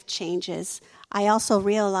perspective changes, I also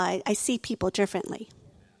realize I see people differently.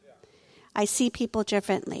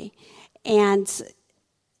 And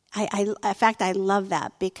in fact, I love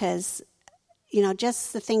that because,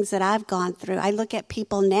 just the things that I've gone through, I look at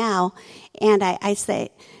people now and I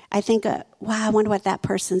think, wow, I wonder what that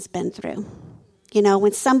person's been through.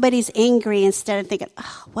 When somebody's angry, instead of thinking,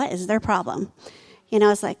 oh, what is their problem?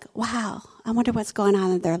 It's like, wow, I wonder what's going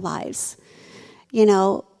on in their lives.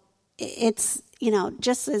 It's,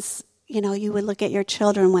 just as, you would look at your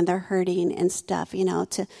children when they're hurting and stuff,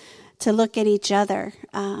 to look at each other.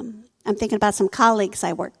 I'm thinking about some colleagues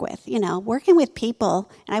I work with, working with people,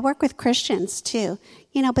 and I work with Christians too,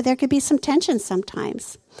 but there could be some tension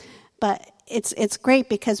sometimes. But it's great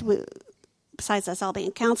because besides us all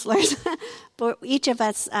being counselors, but each of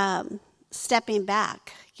us stepping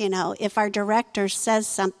back, if our director says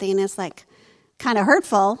something is like kind of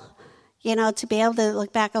hurtful, to be able to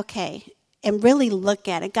look back, okay, and really look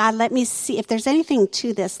at it. God, let me see. If there's anything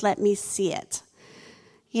to this, let me see it.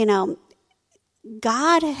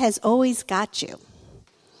 God has always got you.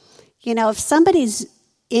 If somebody's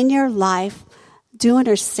in your life doing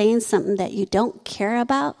or saying something that you don't care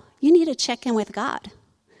about, you need to check in with God.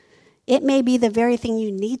 It may be the very thing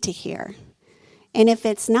you need to hear. And if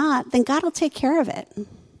it's not, then God will take care of it.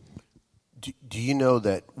 Do you know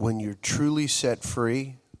that when you're truly set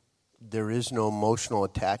free, there is no emotional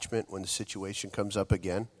attachment when the situation comes up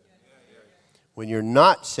again? When you're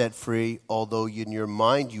not set free, although in your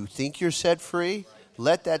mind you think you're set free,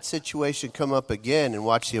 let that situation come up again and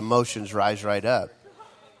watch the emotions rise right up.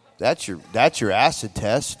 That's your acid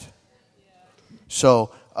test.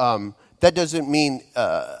 So that doesn't mean,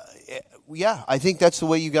 I think that's the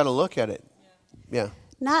way you got to look at it. Yeah.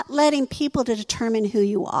 Not letting people to determine who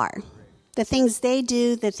you are. The things they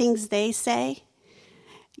do, the things they say,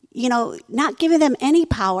 not giving them any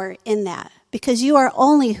power in that, because you are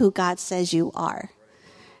only who God says you are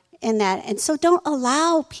in that. And so don't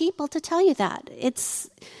allow people to tell you that.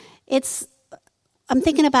 I'm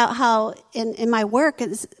thinking about how in my work,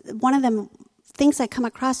 one of the things I come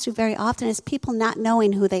across to very often is people not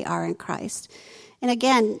knowing who they are in Christ. And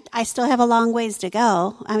again, I still have a long ways to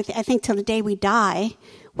go. I think till the day we die,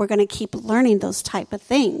 we're going to keep learning those type of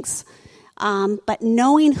things. But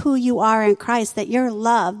knowing who you are in Christ, that you're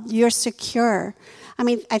loved, you're secure.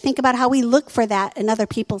 I think about how we look for that in other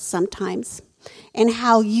people sometimes, and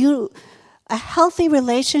how a healthy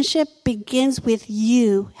relationship begins with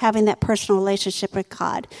you having that personal relationship with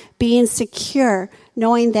God, being secure,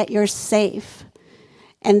 knowing that you're safe.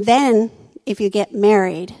 And then if you get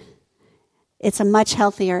married, it's a much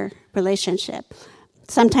healthier relationship.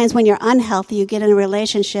 Sometimes when you're unhealthy, you get in a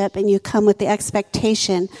relationship and you come with the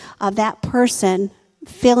expectation of that person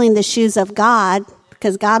filling the shoes of God,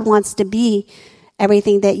 because God wants to be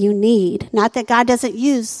everything that you need. Not that God doesn't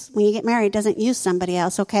use, when you get married, doesn't use somebody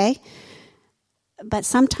else, okay? But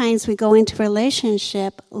sometimes we go into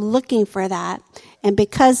relationship looking for that. And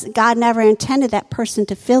because God never intended that person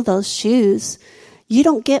to fill those shoes, you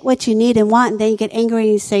don't get what you need and want, and then you get angry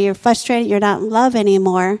and you say you're frustrated, you're not in love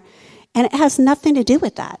anymore. And it has nothing to do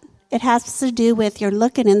with that. It has to do with you're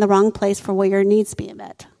looking in the wrong place for where your needs being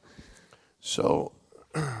met. So,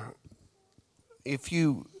 I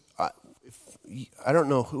don't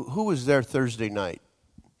know, who was there Thursday night?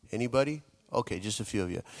 Anybody? Okay, just a few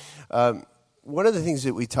of you. One of the things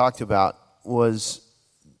that we talked about was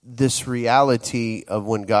this reality of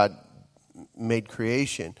when God made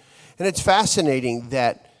creation. And it's fascinating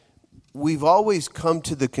that we've always come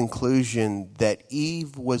to the conclusion that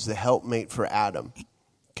Eve was the helpmate for Adam,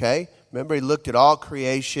 okay? Remember, he looked at all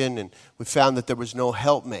creation, and we found that there was no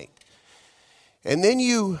helpmate. And then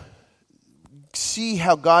you see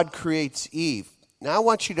how God creates Eve. Now, I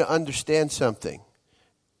want you to understand something.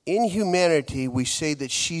 In humanity, we say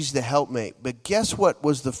that she's the helpmate. But guess what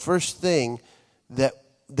was the first thing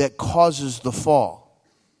that causes the fall?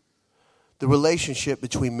 The relationship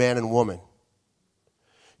between man and woman.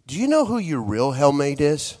 Do you know who your real helpmate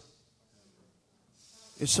is?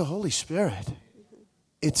 It's the Holy Spirit.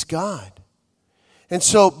 It's God. And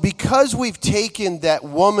so because we've taken that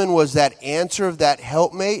woman was that answer of that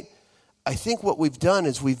helpmate, I think what we've done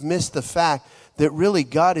is we've missed the fact that really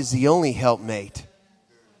God is the only helpmate.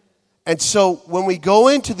 And so when we go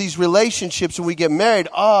into these relationships and we get married,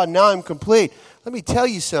 now I'm complete. Let me tell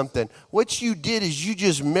you something. What you did is you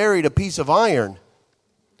just married a piece of iron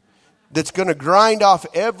that's going to grind off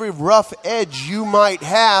every rough edge you might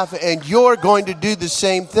have, and you're going to do the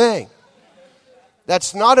same thing.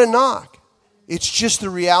 That's not a knock. It's just the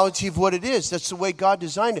reality of what it is. That's the way God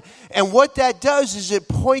designed it. And what that does is it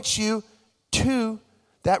points you to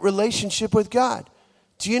that relationship with God.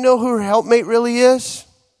 Do you know who her helpmate really is?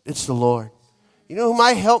 It's the Lord. You know who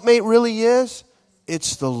my helpmate really is?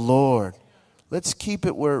 It's the Lord. Let's keep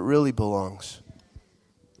it where it really belongs.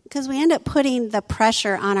 Because we end up putting the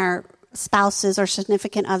pressure on our spouses or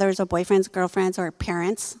significant others or boyfriends, girlfriends, or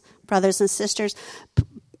parents, brothers and sisters,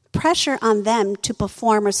 pressure on them to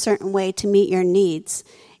perform a certain way to meet your needs.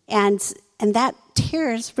 And that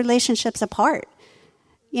tears relationships apart,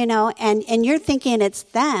 and you're thinking it's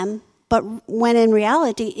them, but when in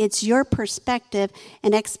reality, it's your perspective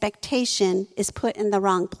and expectation is put in the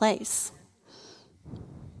wrong place.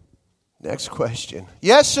 Next question.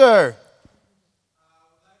 Yes, sir.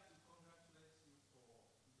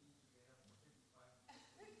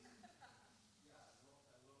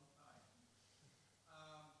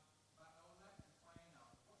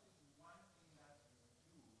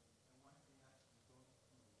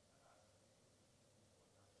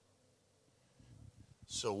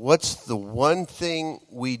 So what's the one thing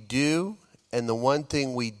we do and the one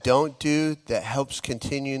thing we don't do that helps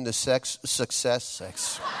continue the success?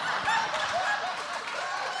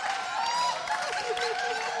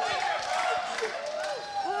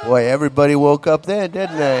 Boy, everybody woke up then,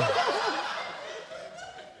 didn't they? Have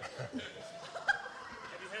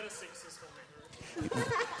you had a successful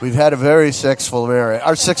marriage? We've had a very successful marriage.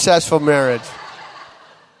 Our successful marriage.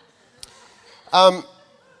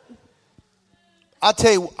 I'll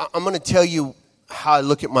tell you, I'm going to tell you how I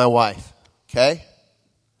look at my wife, okay?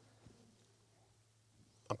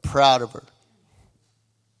 I'm proud of her.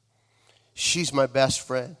 She's my best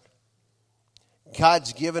friend.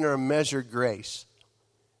 God's given her a measure of grace.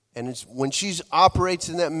 And it's when she operates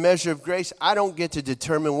in that measure of grace, I don't get to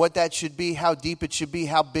determine what that should be, how deep it should be,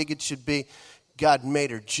 how big it should be. God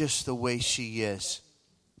made her just the way she is.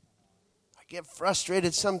 I get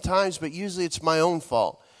frustrated sometimes, but usually it's my own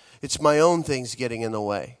fault. It's my own things getting in the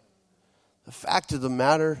way. The fact of the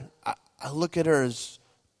matter, I look at her as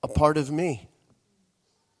a part of me.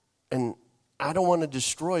 And I don't want to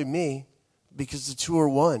destroy me because the two are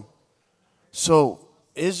one. So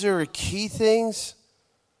is there a key things?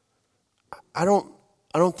 I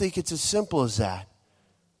don't think it's as simple as that.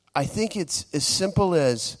 I think it's as simple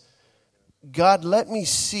as, God, let me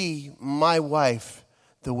see my wife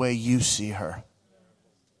the way you see her.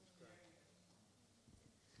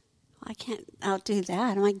 I can't outdo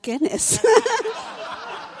that. My goodness.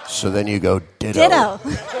 So then you go, ditto. Ditto.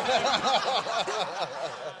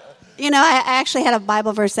 I actually had a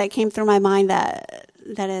Bible verse that came through my mind that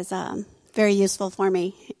is very useful for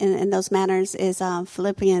me in those manners is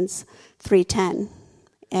Philippians 3:10,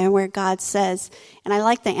 and where God says, and I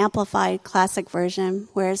like the Amplified Classic Version,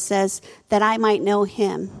 where it says, that I might know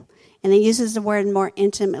him. And it uses the word more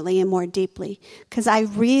intimately and more deeply. Because I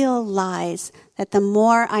realize that the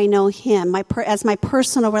more I know him, as my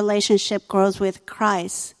personal relationship grows with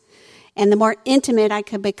Christ, and the more intimate I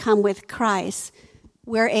can become with Christ,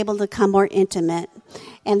 we're able to become more intimate.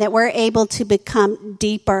 And that we're able to become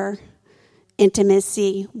deeper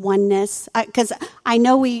intimacy, oneness. Because I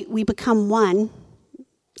know we become one,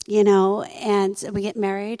 and we get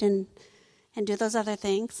married and do those other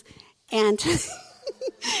things. And...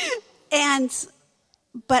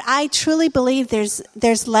 But I truly believe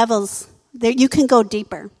there's levels. There you can go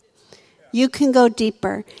deeper. You can go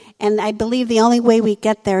deeper. And I believe the only way we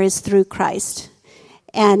get there is through Christ.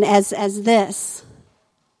 And as this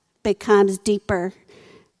becomes deeper,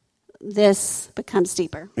 this becomes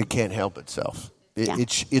deeper. It can't help itself.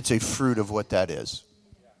 It's a fruit of what that is.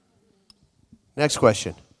 Next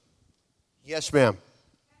question. Yes, ma'am.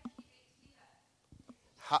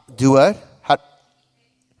 Do what?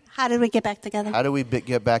 How did we get back together? How do we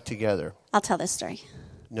get back together? I'll tell this story.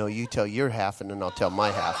 No, you tell your half, and then I'll tell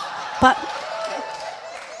my half.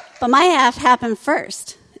 But my half happened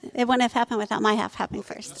first. It wouldn't have happened without my half happening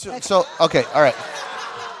first. So okay, all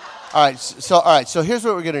right. So here's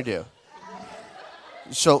what we're gonna do.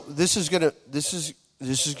 So this is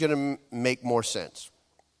gonna make more sense.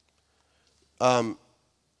 When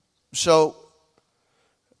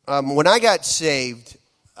I got saved,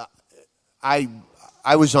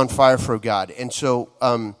 I was on fire for God, and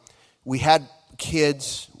so we had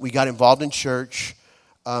kids. We got involved in church.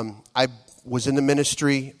 I was in the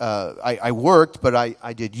ministry. I worked, but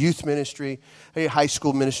I did youth ministry. I did high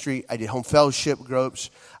school ministry. I did home fellowship groups.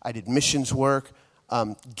 I did missions work.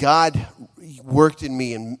 God worked in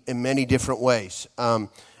me in many different ways.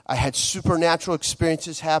 I had supernatural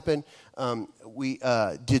experiences happen. We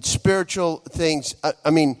did spiritual things.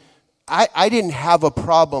 I didn't have a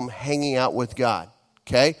problem hanging out with God.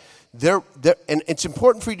 Okay, and it's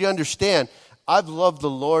important for you to understand. I've loved the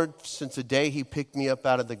Lord since the day He picked me up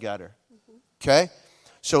out of the gutter. Okay,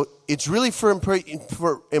 so it's really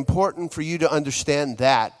important for you to understand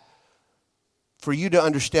that. For you to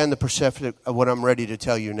understand the perception of what I'm ready to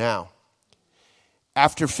tell you now.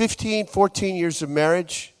 After 14 years of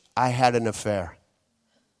marriage, I had an affair.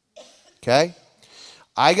 Okay?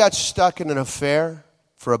 I got stuck in an affair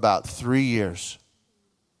for about 3 years.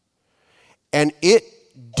 And it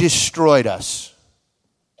destroyed us.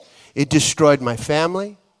 It destroyed my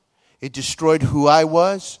family. It destroyed who I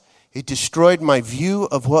was. It destroyed my view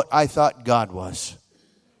of what I thought God was.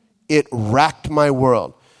 It racked my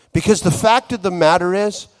world. Because the fact of the matter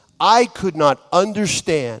is, I could not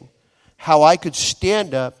understand how I could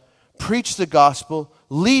stand up, preach the gospel,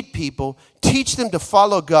 lead people, teach them to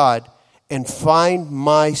follow God, and find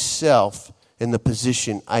myself in the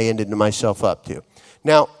position I ended myself up to.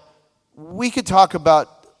 Now, we could talk about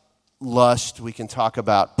lust, we can talk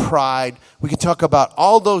about pride, we can talk about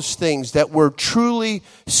all those things that were truly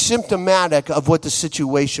symptomatic of what the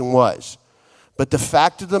situation was. But the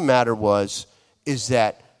fact of the matter is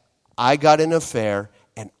that I got an affair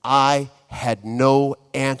and I had no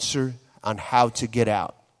answer on how to get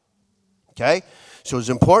out. Okay? So it's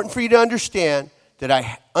important for you to understand that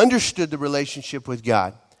I understood the relationship with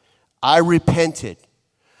God. I repented.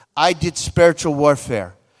 I did spiritual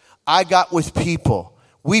warfare. I got with people.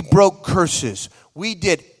 We broke curses. We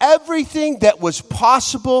did everything that was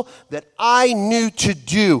possible that I knew to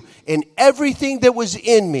do and everything that was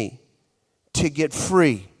in me to get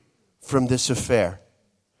free from this affair.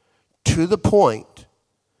 To the point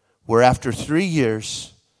where after 3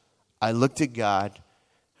 years, I looked at God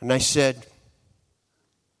and I said,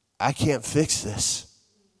 I can't fix this.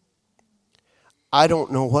 I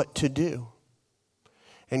don't know what to do.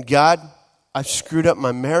 And God, I've screwed up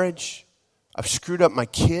my marriage, I've screwed up my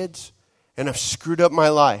kids, and I've screwed up my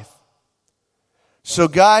life. So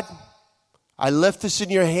God, I left this in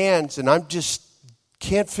your hands and I just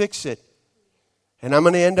can't fix it. And I'm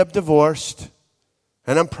going to end up divorced.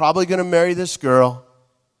 And I'm probably going to marry this girl.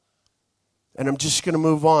 And I'm just going to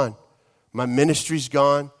move on. My ministry's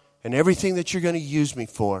gone. And everything that you're going to use me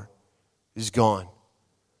for is gone.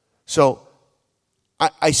 So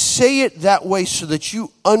I say it that way so that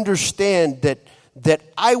you understand that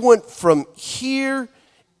I went from here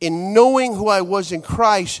in knowing who I was in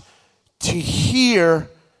Christ to here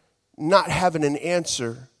not having an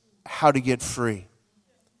answer how to get free.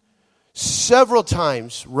 Several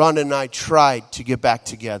times, Rhonda and I tried to get back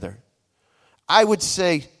together. I would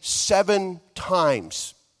say 7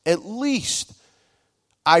 times, at least,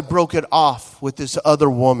 I broke it off with this other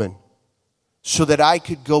woman so that I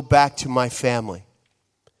could go back to my family.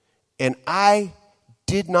 And I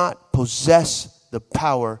did not possess the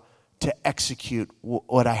power to execute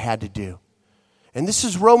what I had to do. And this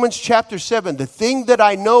is Romans chapter 7. The thing that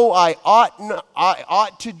I know I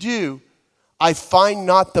ought to do, I find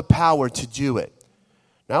not the power to do it.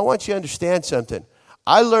 Now, I want you to understand something.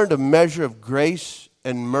 I learned a measure of grace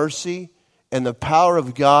and mercy and the power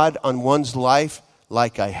of God on one's life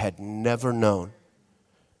like I had never known.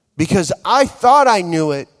 Because I thought I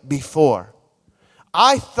knew it before.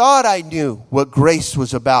 I thought I knew what grace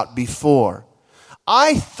was about before.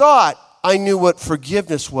 I thought I knew what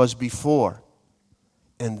forgiveness was before.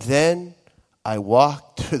 And then I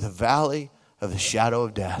walked through the valley of the shadow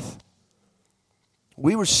of death.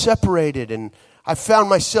 We were separated, and I found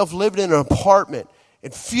myself living in an apartment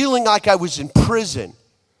and feeling like I was in prison.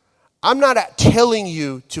 I'm not telling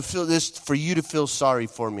you to feel this for you to feel sorry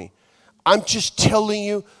for me. I'm just telling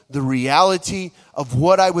you the reality of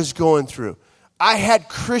what I was going through. I had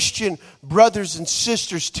Christian brothers and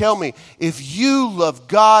sisters tell me, if you love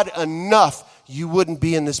God enough, you wouldn't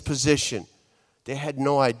be in this position. They had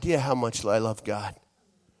no idea how much I love God.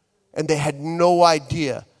 And they had no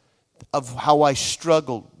idea of how I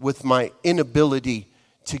struggled with my inability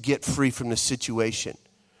to get free from the situation.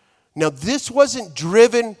 Now, this wasn't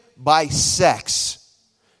driven by sex.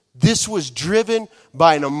 This was driven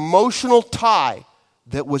by an emotional tie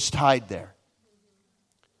that was tied there.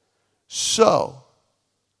 So,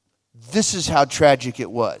 this is how tragic it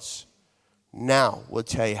was. Now, we'll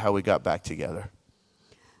tell you how we got back together.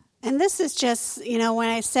 And this is just, when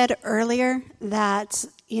I said earlier that,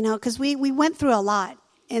 because we went through a lot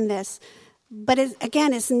in this. But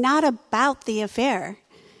it's not about the affair.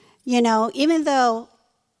 Even though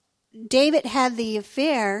David had the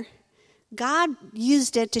affair, God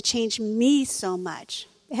used it to change me so much.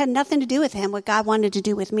 It had nothing to do with him, what God wanted to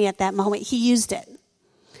do with me at that moment. He used it.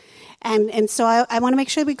 And so I want to make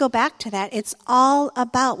sure we go back to that. It's all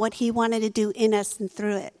about what he wanted to do in us and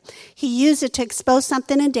through it. He used it to expose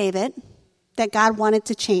something in David that God wanted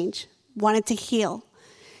to change, wanted to heal.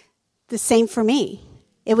 The same for me.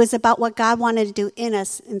 It was about what God wanted to do in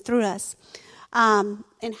us and through us. And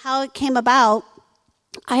how it came about,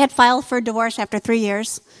 I had filed for divorce after 3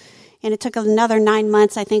 years. And it took another 9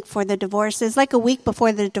 months, I think, for the divorce. It was like a week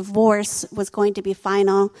before the divorce was going to be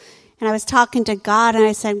final. And I was talking to God, and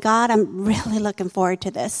I said, God, I'm really looking forward to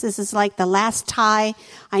this. This is like the last tie.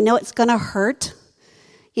 I know it's going to hurt,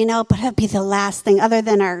 but it'll be the last thing other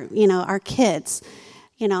than our kids,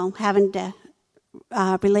 having to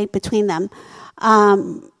relate between them.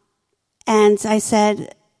 And I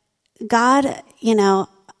said, God,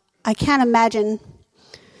 I can't imagine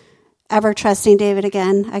ever trusting David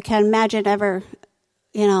again. I can't imagine ever,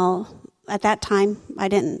 at that time, I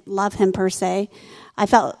didn't love him per se. I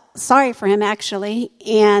felt sorry for him, actually.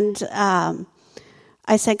 And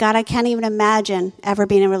I said, God, I can't even imagine ever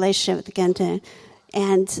being in a relationship again.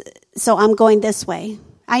 And so I'm going this way.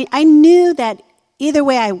 I knew that either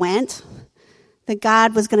way I went, that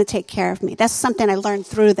God was going to take care of me. That's something I learned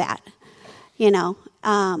through that,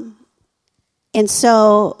 And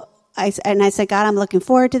so I said, God, I'm looking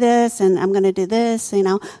forward to this, and I'm going to do this,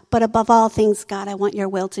 But above all things, God, I want your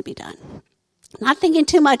will to be done. Not thinking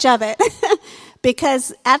too much of it,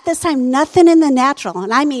 because at this time, nothing in the natural,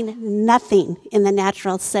 and I mean nothing in the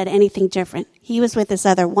natural, said anything different. He was with this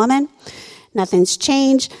other woman. Nothing's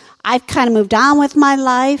changed. I've kind of moved on with my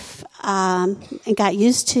life and got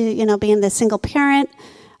used to, being the single parent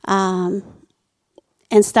and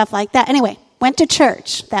stuff like that. Anyway, went to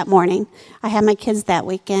church that morning. I had my kids that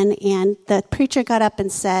weekend, and the preacher got up and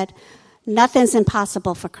said, nothing's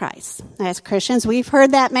impossible for Christ. As Christians, we've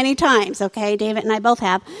heard that many times, okay? David and I both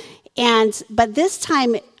have. But this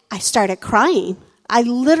time, I started crying. I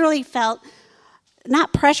literally felt,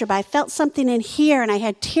 not pressure, but I felt something in here, and I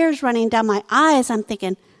had tears running down my eyes. I'm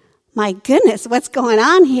thinking, my goodness, what's going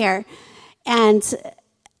on here? And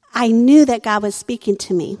I knew that God was speaking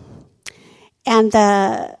to me. And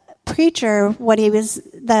the preacher,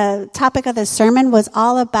 the topic of the sermon was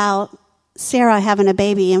all about Sarah having a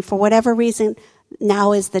baby, and for whatever reason,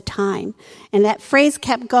 now is the time. And that phrase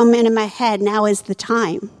kept going into my head, now is the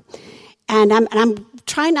time. And I'm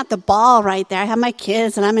trying not to bawl right there. I have my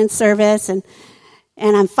kids, and I'm in service, and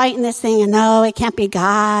I'm fighting this thing, and no, it can't be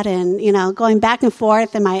God, and, going back and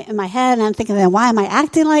forth in my head, and I'm thinking, then why am I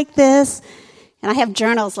acting like this? And I have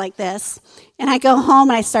journals like this. And I go home,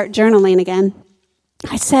 and I start journaling again.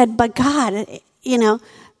 I said, but God,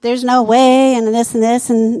 there's no way, and this and this,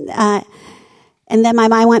 and then my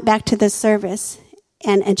mind went back to the service,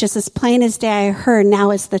 and just as plain as day, I heard, now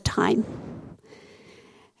is the time.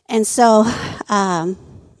 And so,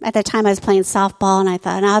 at that time, I was playing softball, and I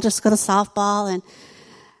thought, I'll just go to softball,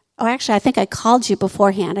 actually, I think I called you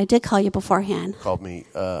beforehand. I did call you beforehand. Called me,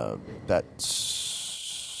 you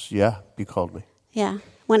called me. Yeah.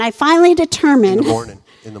 When I finally determined. In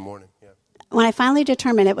the morning, yeah. When I finally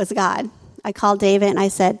determined it was God, I called David and I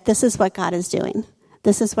said, this is what God is doing.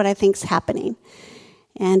 This is what I think's happening.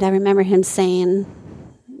 And I remember him saying,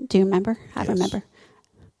 do you remember? I remember.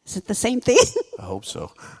 Is it the same thing? I hope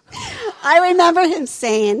so. I remember him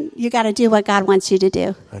saying, you got to do what God wants you to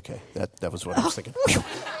do. Okay, that was what I was thinking.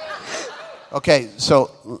 Okay,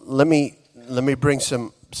 so let me bring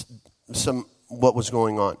some what was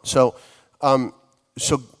going on. So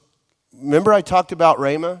remember I talked about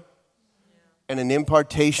Rhema and an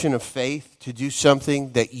impartation of faith to do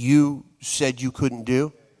something that you said you couldn't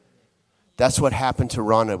do? That's what happened to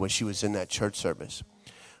Rhonda when she was in that church service.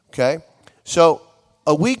 Okay? So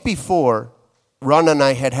a week before, Rhonda and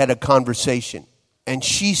I had a conversation, and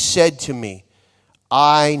she said to me,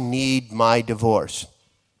 I need my divorce.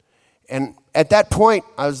 And at that point,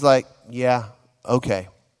 I was like, yeah, okay.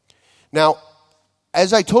 Now,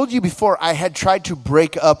 as I told you before, I had tried to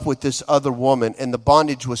break up with this other woman, and the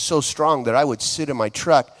bondage was so strong that I would sit in my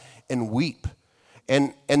truck and weep.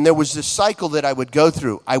 And there was this cycle that I would go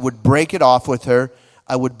through. I would break it off with her.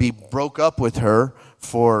 I would be broke up with her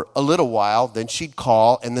for a little while. Then she'd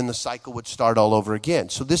call, and then the cycle would start all over again.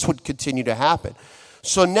 So this would continue to happen.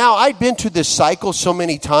 So now I'd been through this cycle so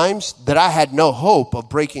many times that I had no hope of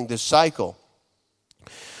breaking this cycle.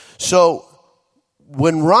 So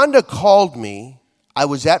when Rhonda called me, I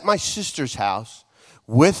was at my sister's house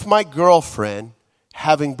with my girlfriend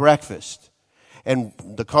having breakfast. And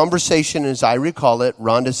the conversation, as I recall it,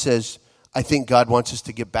 Rhonda says, I think God wants us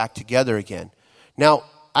to get back together again. Now,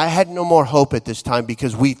 I had no more hope at this time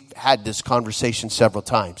because we had this conversation several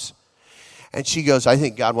times. And she goes, I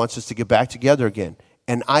think God wants us to get back together again.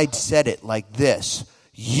 And I'd said it like this: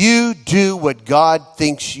 you do what God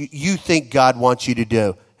thinks you think God wants you to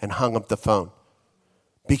do, and hung up the phone.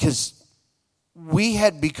 Because we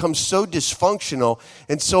had become so dysfunctional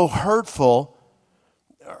and so hurtful,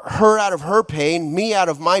 her out of her pain, me out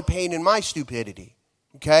of my pain and my stupidity.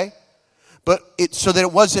 Okay? But so that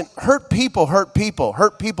it wasn't hurt people. Hurt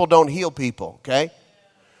people don't heal people. Okay?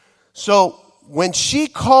 So when she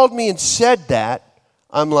called me and said that,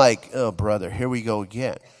 I'm like, oh, brother, here we go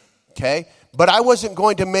again. Okay? But I wasn't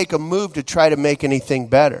going to make a move to try to make anything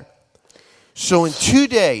better. So in 2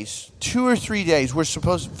 or 3 days,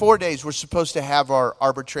 4 days, we're supposed to have our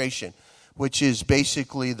arbitration, which is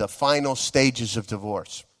basically the final stages of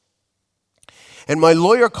divorce. And my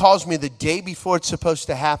lawyer calls me the day before it's supposed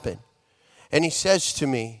to happen. And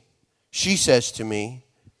she says to me,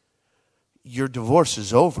 your divorce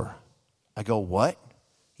is over. I go, what?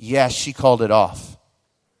 Yeah, she called it off.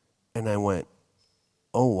 And I went,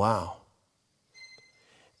 oh, wow.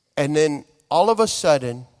 And then all of a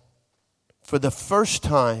sudden, for the first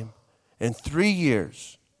time in 3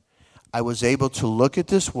 years, I was able to look at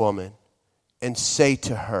this woman and say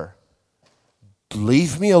to her,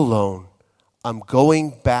 leave me alone. I'm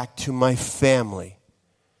going back to my family.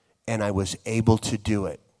 And I was able to do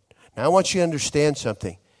it. Now, I want you to understand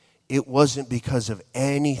something. It wasn't because of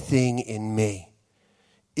anything in me.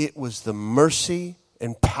 It was the mercy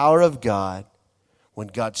and power of God. When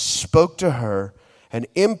God spoke to her, an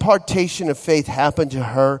impartation of faith happened to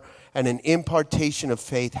her, and an impartation of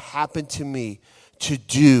faith happened to me to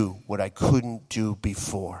do what I couldn't do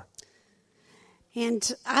before. And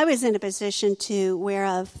I was in a position where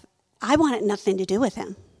I wanted nothing to do with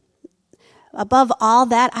him. Above all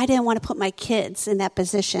that, I didn't want to put my kids in that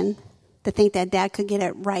position to think that Dad could get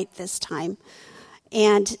it right this time.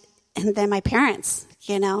 And then my parents,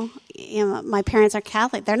 my parents are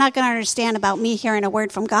Catholic. They're not going to understand about me hearing a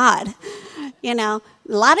word from God. A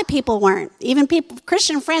lot of people weren't. Even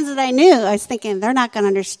Christian friends that I knew, I was thinking they're not going to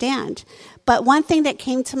understand. But one thing that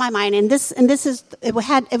came to my mind, it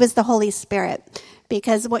was the Holy Spirit,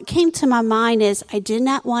 because what came to my mind is I did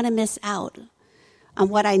not want to miss out on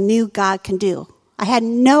what I knew God can do. I had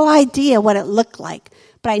no idea what it looked like,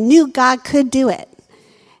 but I knew God could do it.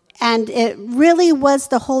 And it really was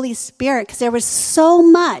the Holy Spirit, because there was so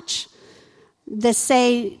much to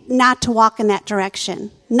say not to walk in that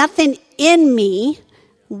direction. Nothing in me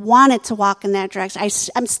wanted to walk in that direction.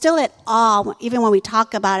 I'm still at awe, even when we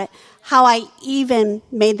talk about it, how I even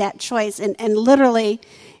made that choice. And literally,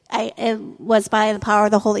 it was by the power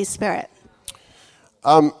of the Holy Spirit.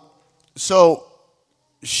 So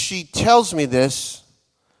she tells me this.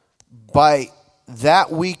 By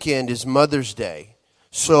that weekend is Mother's Day.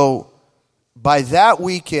 So by that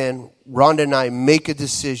weekend, Rhonda and I make a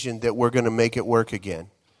decision that we're going to make it work again.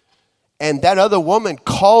 And that other woman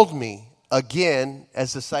called me again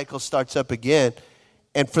as the cycle starts up again.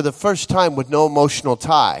 And for the first time, with no emotional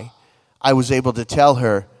tie, I was able to tell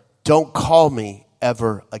her, don't call me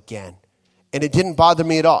ever again. And it didn't bother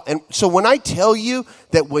me at all. And so when I tell you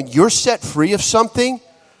that when you're set free of something,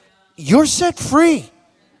 you're set free.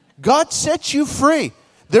 God sets you free.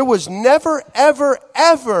 There was never, ever,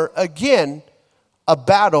 ever again a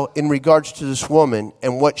battle in regards to this woman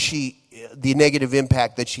and the negative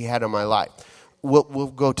impact that she had on my life. We'll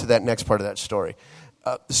go to that next part of that story.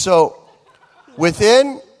 So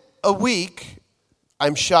within a week,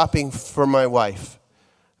 I'm shopping for my wife.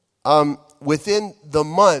 Within the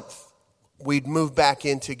month, we'd move back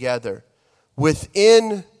in together.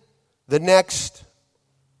 Within the next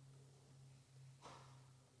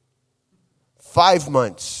 5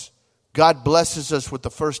 months, God blesses us with the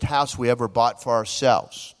first house we ever bought for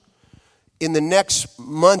ourselves. In the next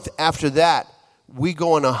month after that, we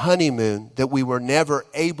go on a honeymoon that we were never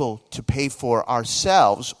able to pay for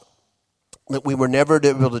ourselves, that we were never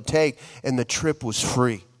able to take, and the trip was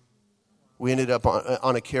free. We ended up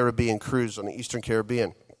on a Caribbean cruise, on the Eastern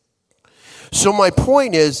Caribbean. So my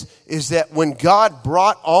point is that when God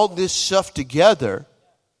brought all this stuff together,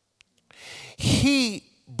 he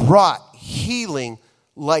brought healing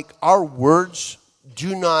like our words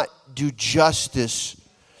do not do justice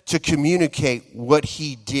to communicate what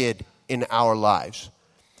he did in our lives.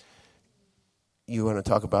 You want to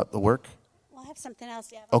talk about the work? Well, I have something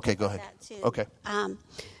else. Yeah, Okay, go ahead. That too. Okay.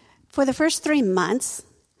 For the first 3 months,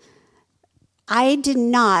 I did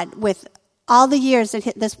not, with all the years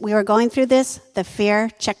that we were going through this, the fear,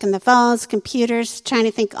 checking the phones, computers, trying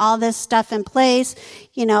to think all this stuff in place,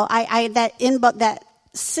 that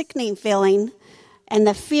sickening feeling and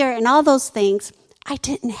the fear and all those things, I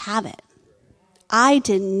didn't have it. I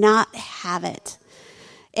did not have it.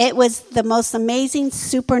 It was the most amazing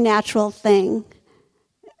supernatural thing,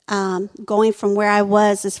 going from where I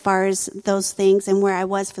was as far as those things and where I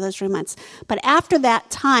was for those 3 months. But after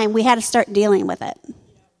that time, we had to start dealing with it.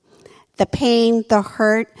 The pain, the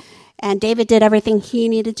hurt, and David did everything he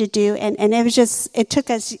needed to do. And it took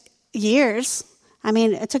us years. I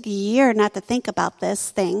mean, it took a year not to think about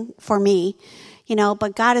this thing for me,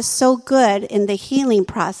 but God is so good in the healing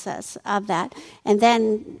process of that. And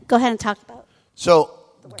then go ahead and talk about. So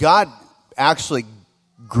God actually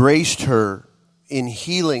graced her in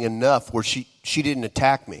healing enough where she didn't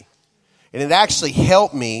attack me. And it actually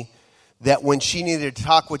helped me that when she needed to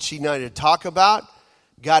talk what she needed to talk about,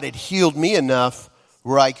 God had healed me enough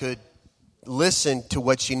where I could listen to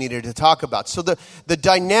what she needed to talk about. So the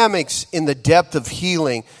dynamics in the depth of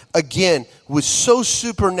healing, again, was so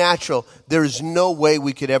supernatural, there is no way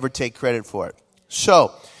we could ever take credit for it.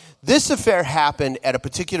 So this affair happened at a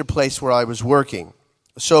particular place where I was working.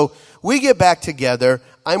 So we get back together.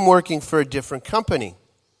 I'm working for a different company.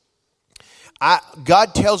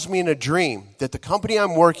 God tells me in a dream that the company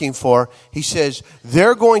I'm working for, he says,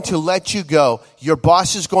 they're going to let you go. Your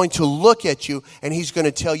boss is going to look at you and he's going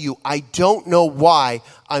to tell you, I don't know why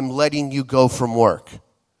I'm letting you go from work,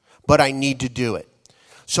 but I need to do it.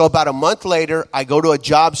 So about a month later, I go to a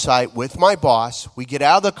job site with my boss. We get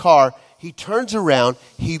out of the car. He turns around.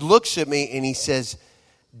 He looks at me and he says,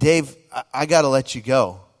 Dave, I got to let you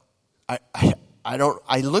go.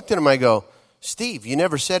 I looked at him. I go, Steve, you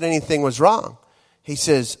never said anything was wrong. He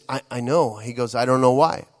says, I know. He goes, I don't know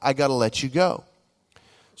why. I got to let you go.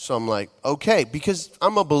 So I'm like, okay, because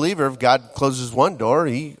I'm a believer. If God closes one door,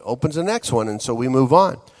 he opens the next one. And so we move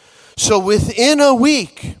on. So within a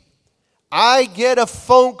week, I get a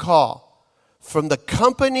phone call from the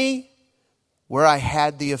company where I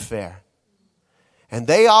had the affair. And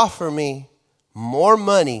they offer me more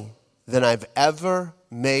money than I've ever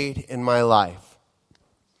made in my life.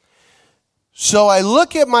 So I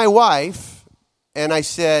look at my wife and I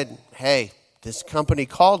said, hey, this company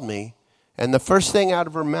called me. And the first thing out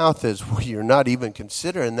of her mouth is, well, you're not even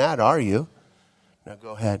considering that, are you? Now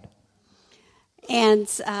go ahead. And,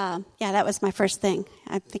 that was my first thing.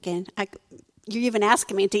 I'm thinking, you're even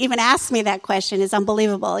asking me, to even ask me that question is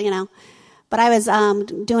unbelievable, But I was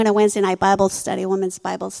doing a Wednesday night Bible study, a women's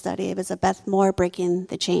Bible study. It was a Beth Moore, Breaking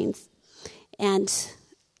the Chains. And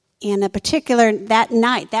in a particular, that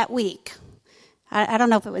night, that week, I don't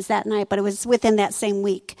know if it was that night, but it was within that same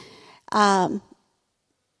week. I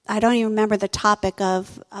don't even remember the topic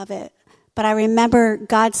of it, but I remember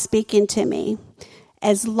God speaking to me.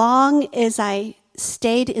 As long as I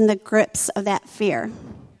stayed in the grips of that fear,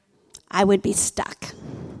 I would be stuck.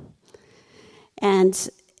 And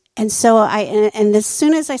so as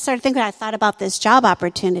soon as I started thinking, I thought about this job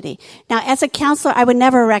opportunity. Now, as a counselor, I would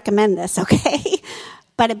never recommend this, okay?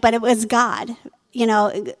 But it was God.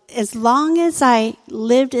 As long as I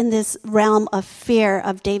lived in this realm of fear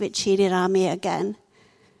of David cheating on me again,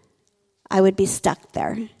 I would be stuck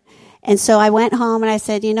there. And so I went home and I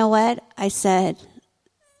said, you know what? I said,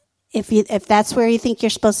 if that's where you think you're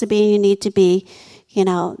supposed to be and you need to be,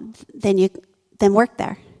 then work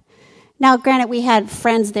there. Now, granted, we had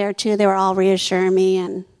friends there too. They were all reassuring me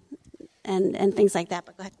and things like that.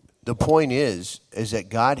 But go ahead. The point is that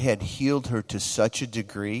God had healed her to such a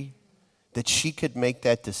degree that she could make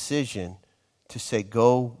that decision to say,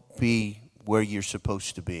 go be where you're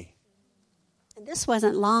supposed to be. And this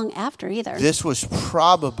wasn't long after either. This was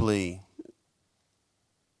probably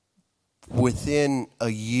within a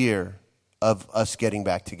year of us getting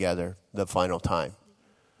back together the final time.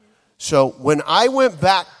 So when I went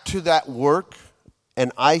back to that work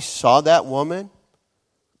and I saw that woman,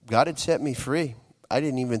 God had set me free. I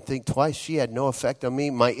didn't even think twice. She had no effect on me.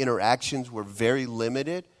 My interactions were very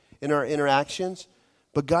limited in our interactions,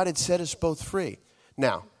 but God had set us both free.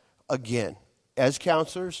 Now, again, as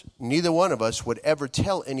counselors, neither one of us would ever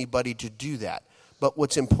tell anybody to do that. But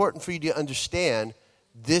what's important for you to understand,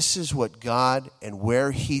 this is what God and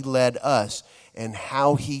where he led us and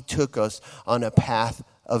how he took us on a path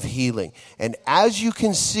of healing. And as you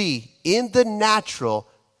can see, in the natural,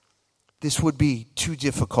 this would be too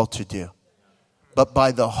difficult to do. But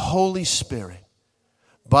by the Holy Spirit,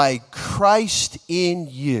 by Christ in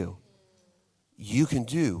you, you can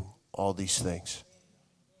do all these things.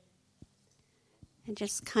 And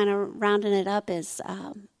just kind of rounding it up is,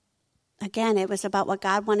 again, it was about what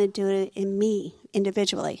God wanted to do in me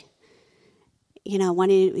individually. You know,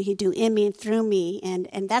 wanting he do in me and through me.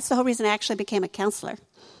 And that's the whole reason I actually became a counselor.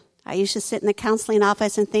 I used to sit in the counseling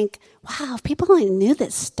office and think, wow, if people only knew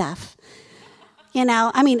this stuff. You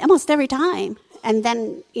know, I mean, almost every time. And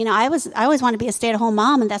then, you know, I always wanted to be a stay-at-home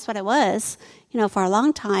mom, and that's what I was, you know, for a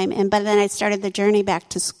long time. But then I started the journey back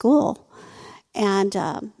to school. And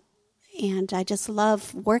I just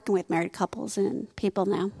love working with married couples and people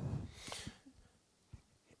now.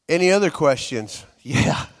 Any other questions?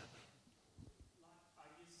 Yeah.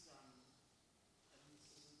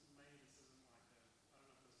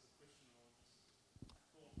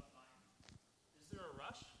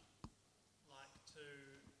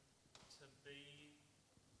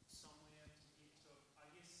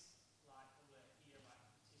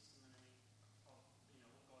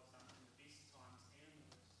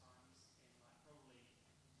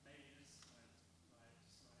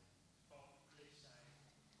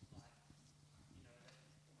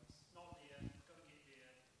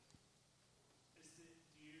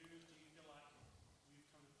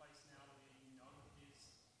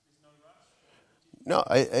 No,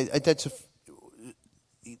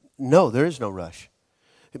 no, there is no rush.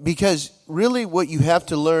 Because really what you have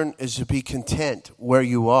to learn is to be content where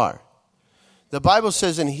you are. The Bible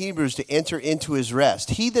says in Hebrews to enter into his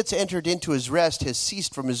rest. He that's entered into his rest has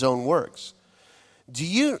ceased from his own works. Do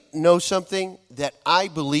you know something that I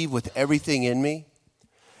believe with everything in me?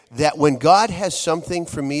 That when God has something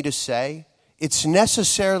for me to say, it's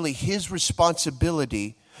necessarily his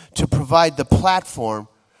responsibility to provide the platform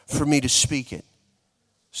for me to speak it.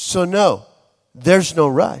 So no, there's no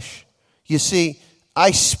rush. You see,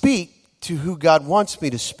 I speak to who God wants me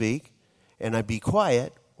to speak, and I be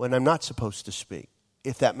quiet when I'm not supposed to speak,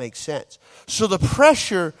 if that makes sense. So the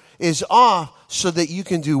pressure is off so that you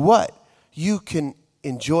can do what? You can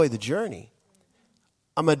enjoy the journey.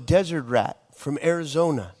 I'm a desert rat from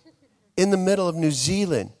Arizona, in the middle of New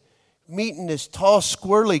Zealand, meeting this tall,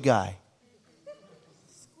 squirrely guy.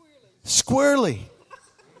 Squirrely.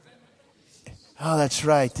 Oh, that's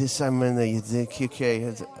right. I'm in the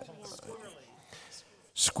QK.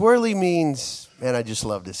 Squirrely means, man, I just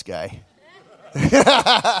love this guy.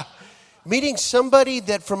 Meeting somebody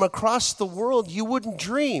that from across the world you wouldn't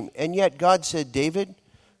dream. And yet God said, David,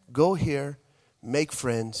 go here, make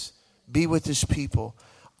friends, be with his people.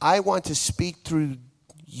 I want to speak through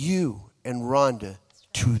you and Rhonda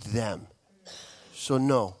to them. So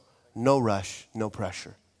no rush, no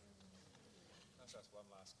pressure.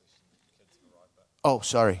 Oh,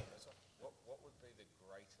 sorry. What would be the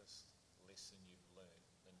greatest lesson you've learned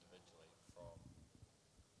individually from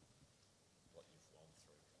what you've gone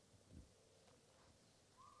through?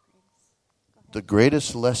 The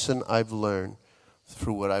greatest lesson I've learned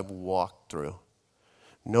through what I've walked through.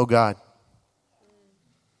 Know God.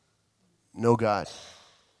 Know God.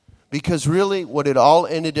 Because really what it all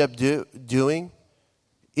ended up doing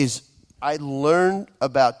is I learned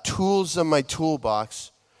about tools in my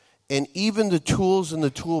toolbox. And even the tools in the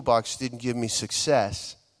toolbox didn't give me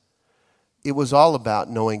success. It was all about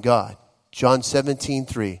knowing God. John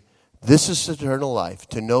 17:3. This is eternal life,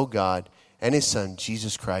 to know God and his Son,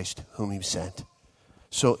 Jesus Christ, whom he sent.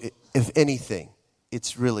 So if anything,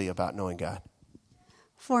 it's really about knowing God.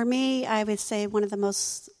 For me, I would say one of the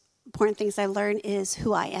most important things I learned is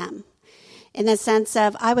who I am. In the sense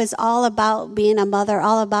of I was all about being a mother,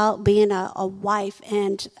 all about being a wife,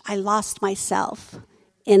 and I lost myself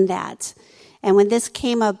in that. And when this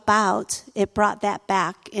came about, it brought that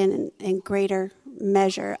back in greater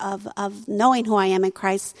measure of knowing who I am in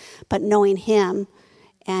Christ, but knowing him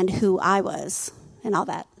and who I was and all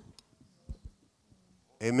that.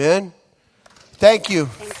 Amen. Thank you.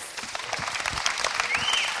 Thanks.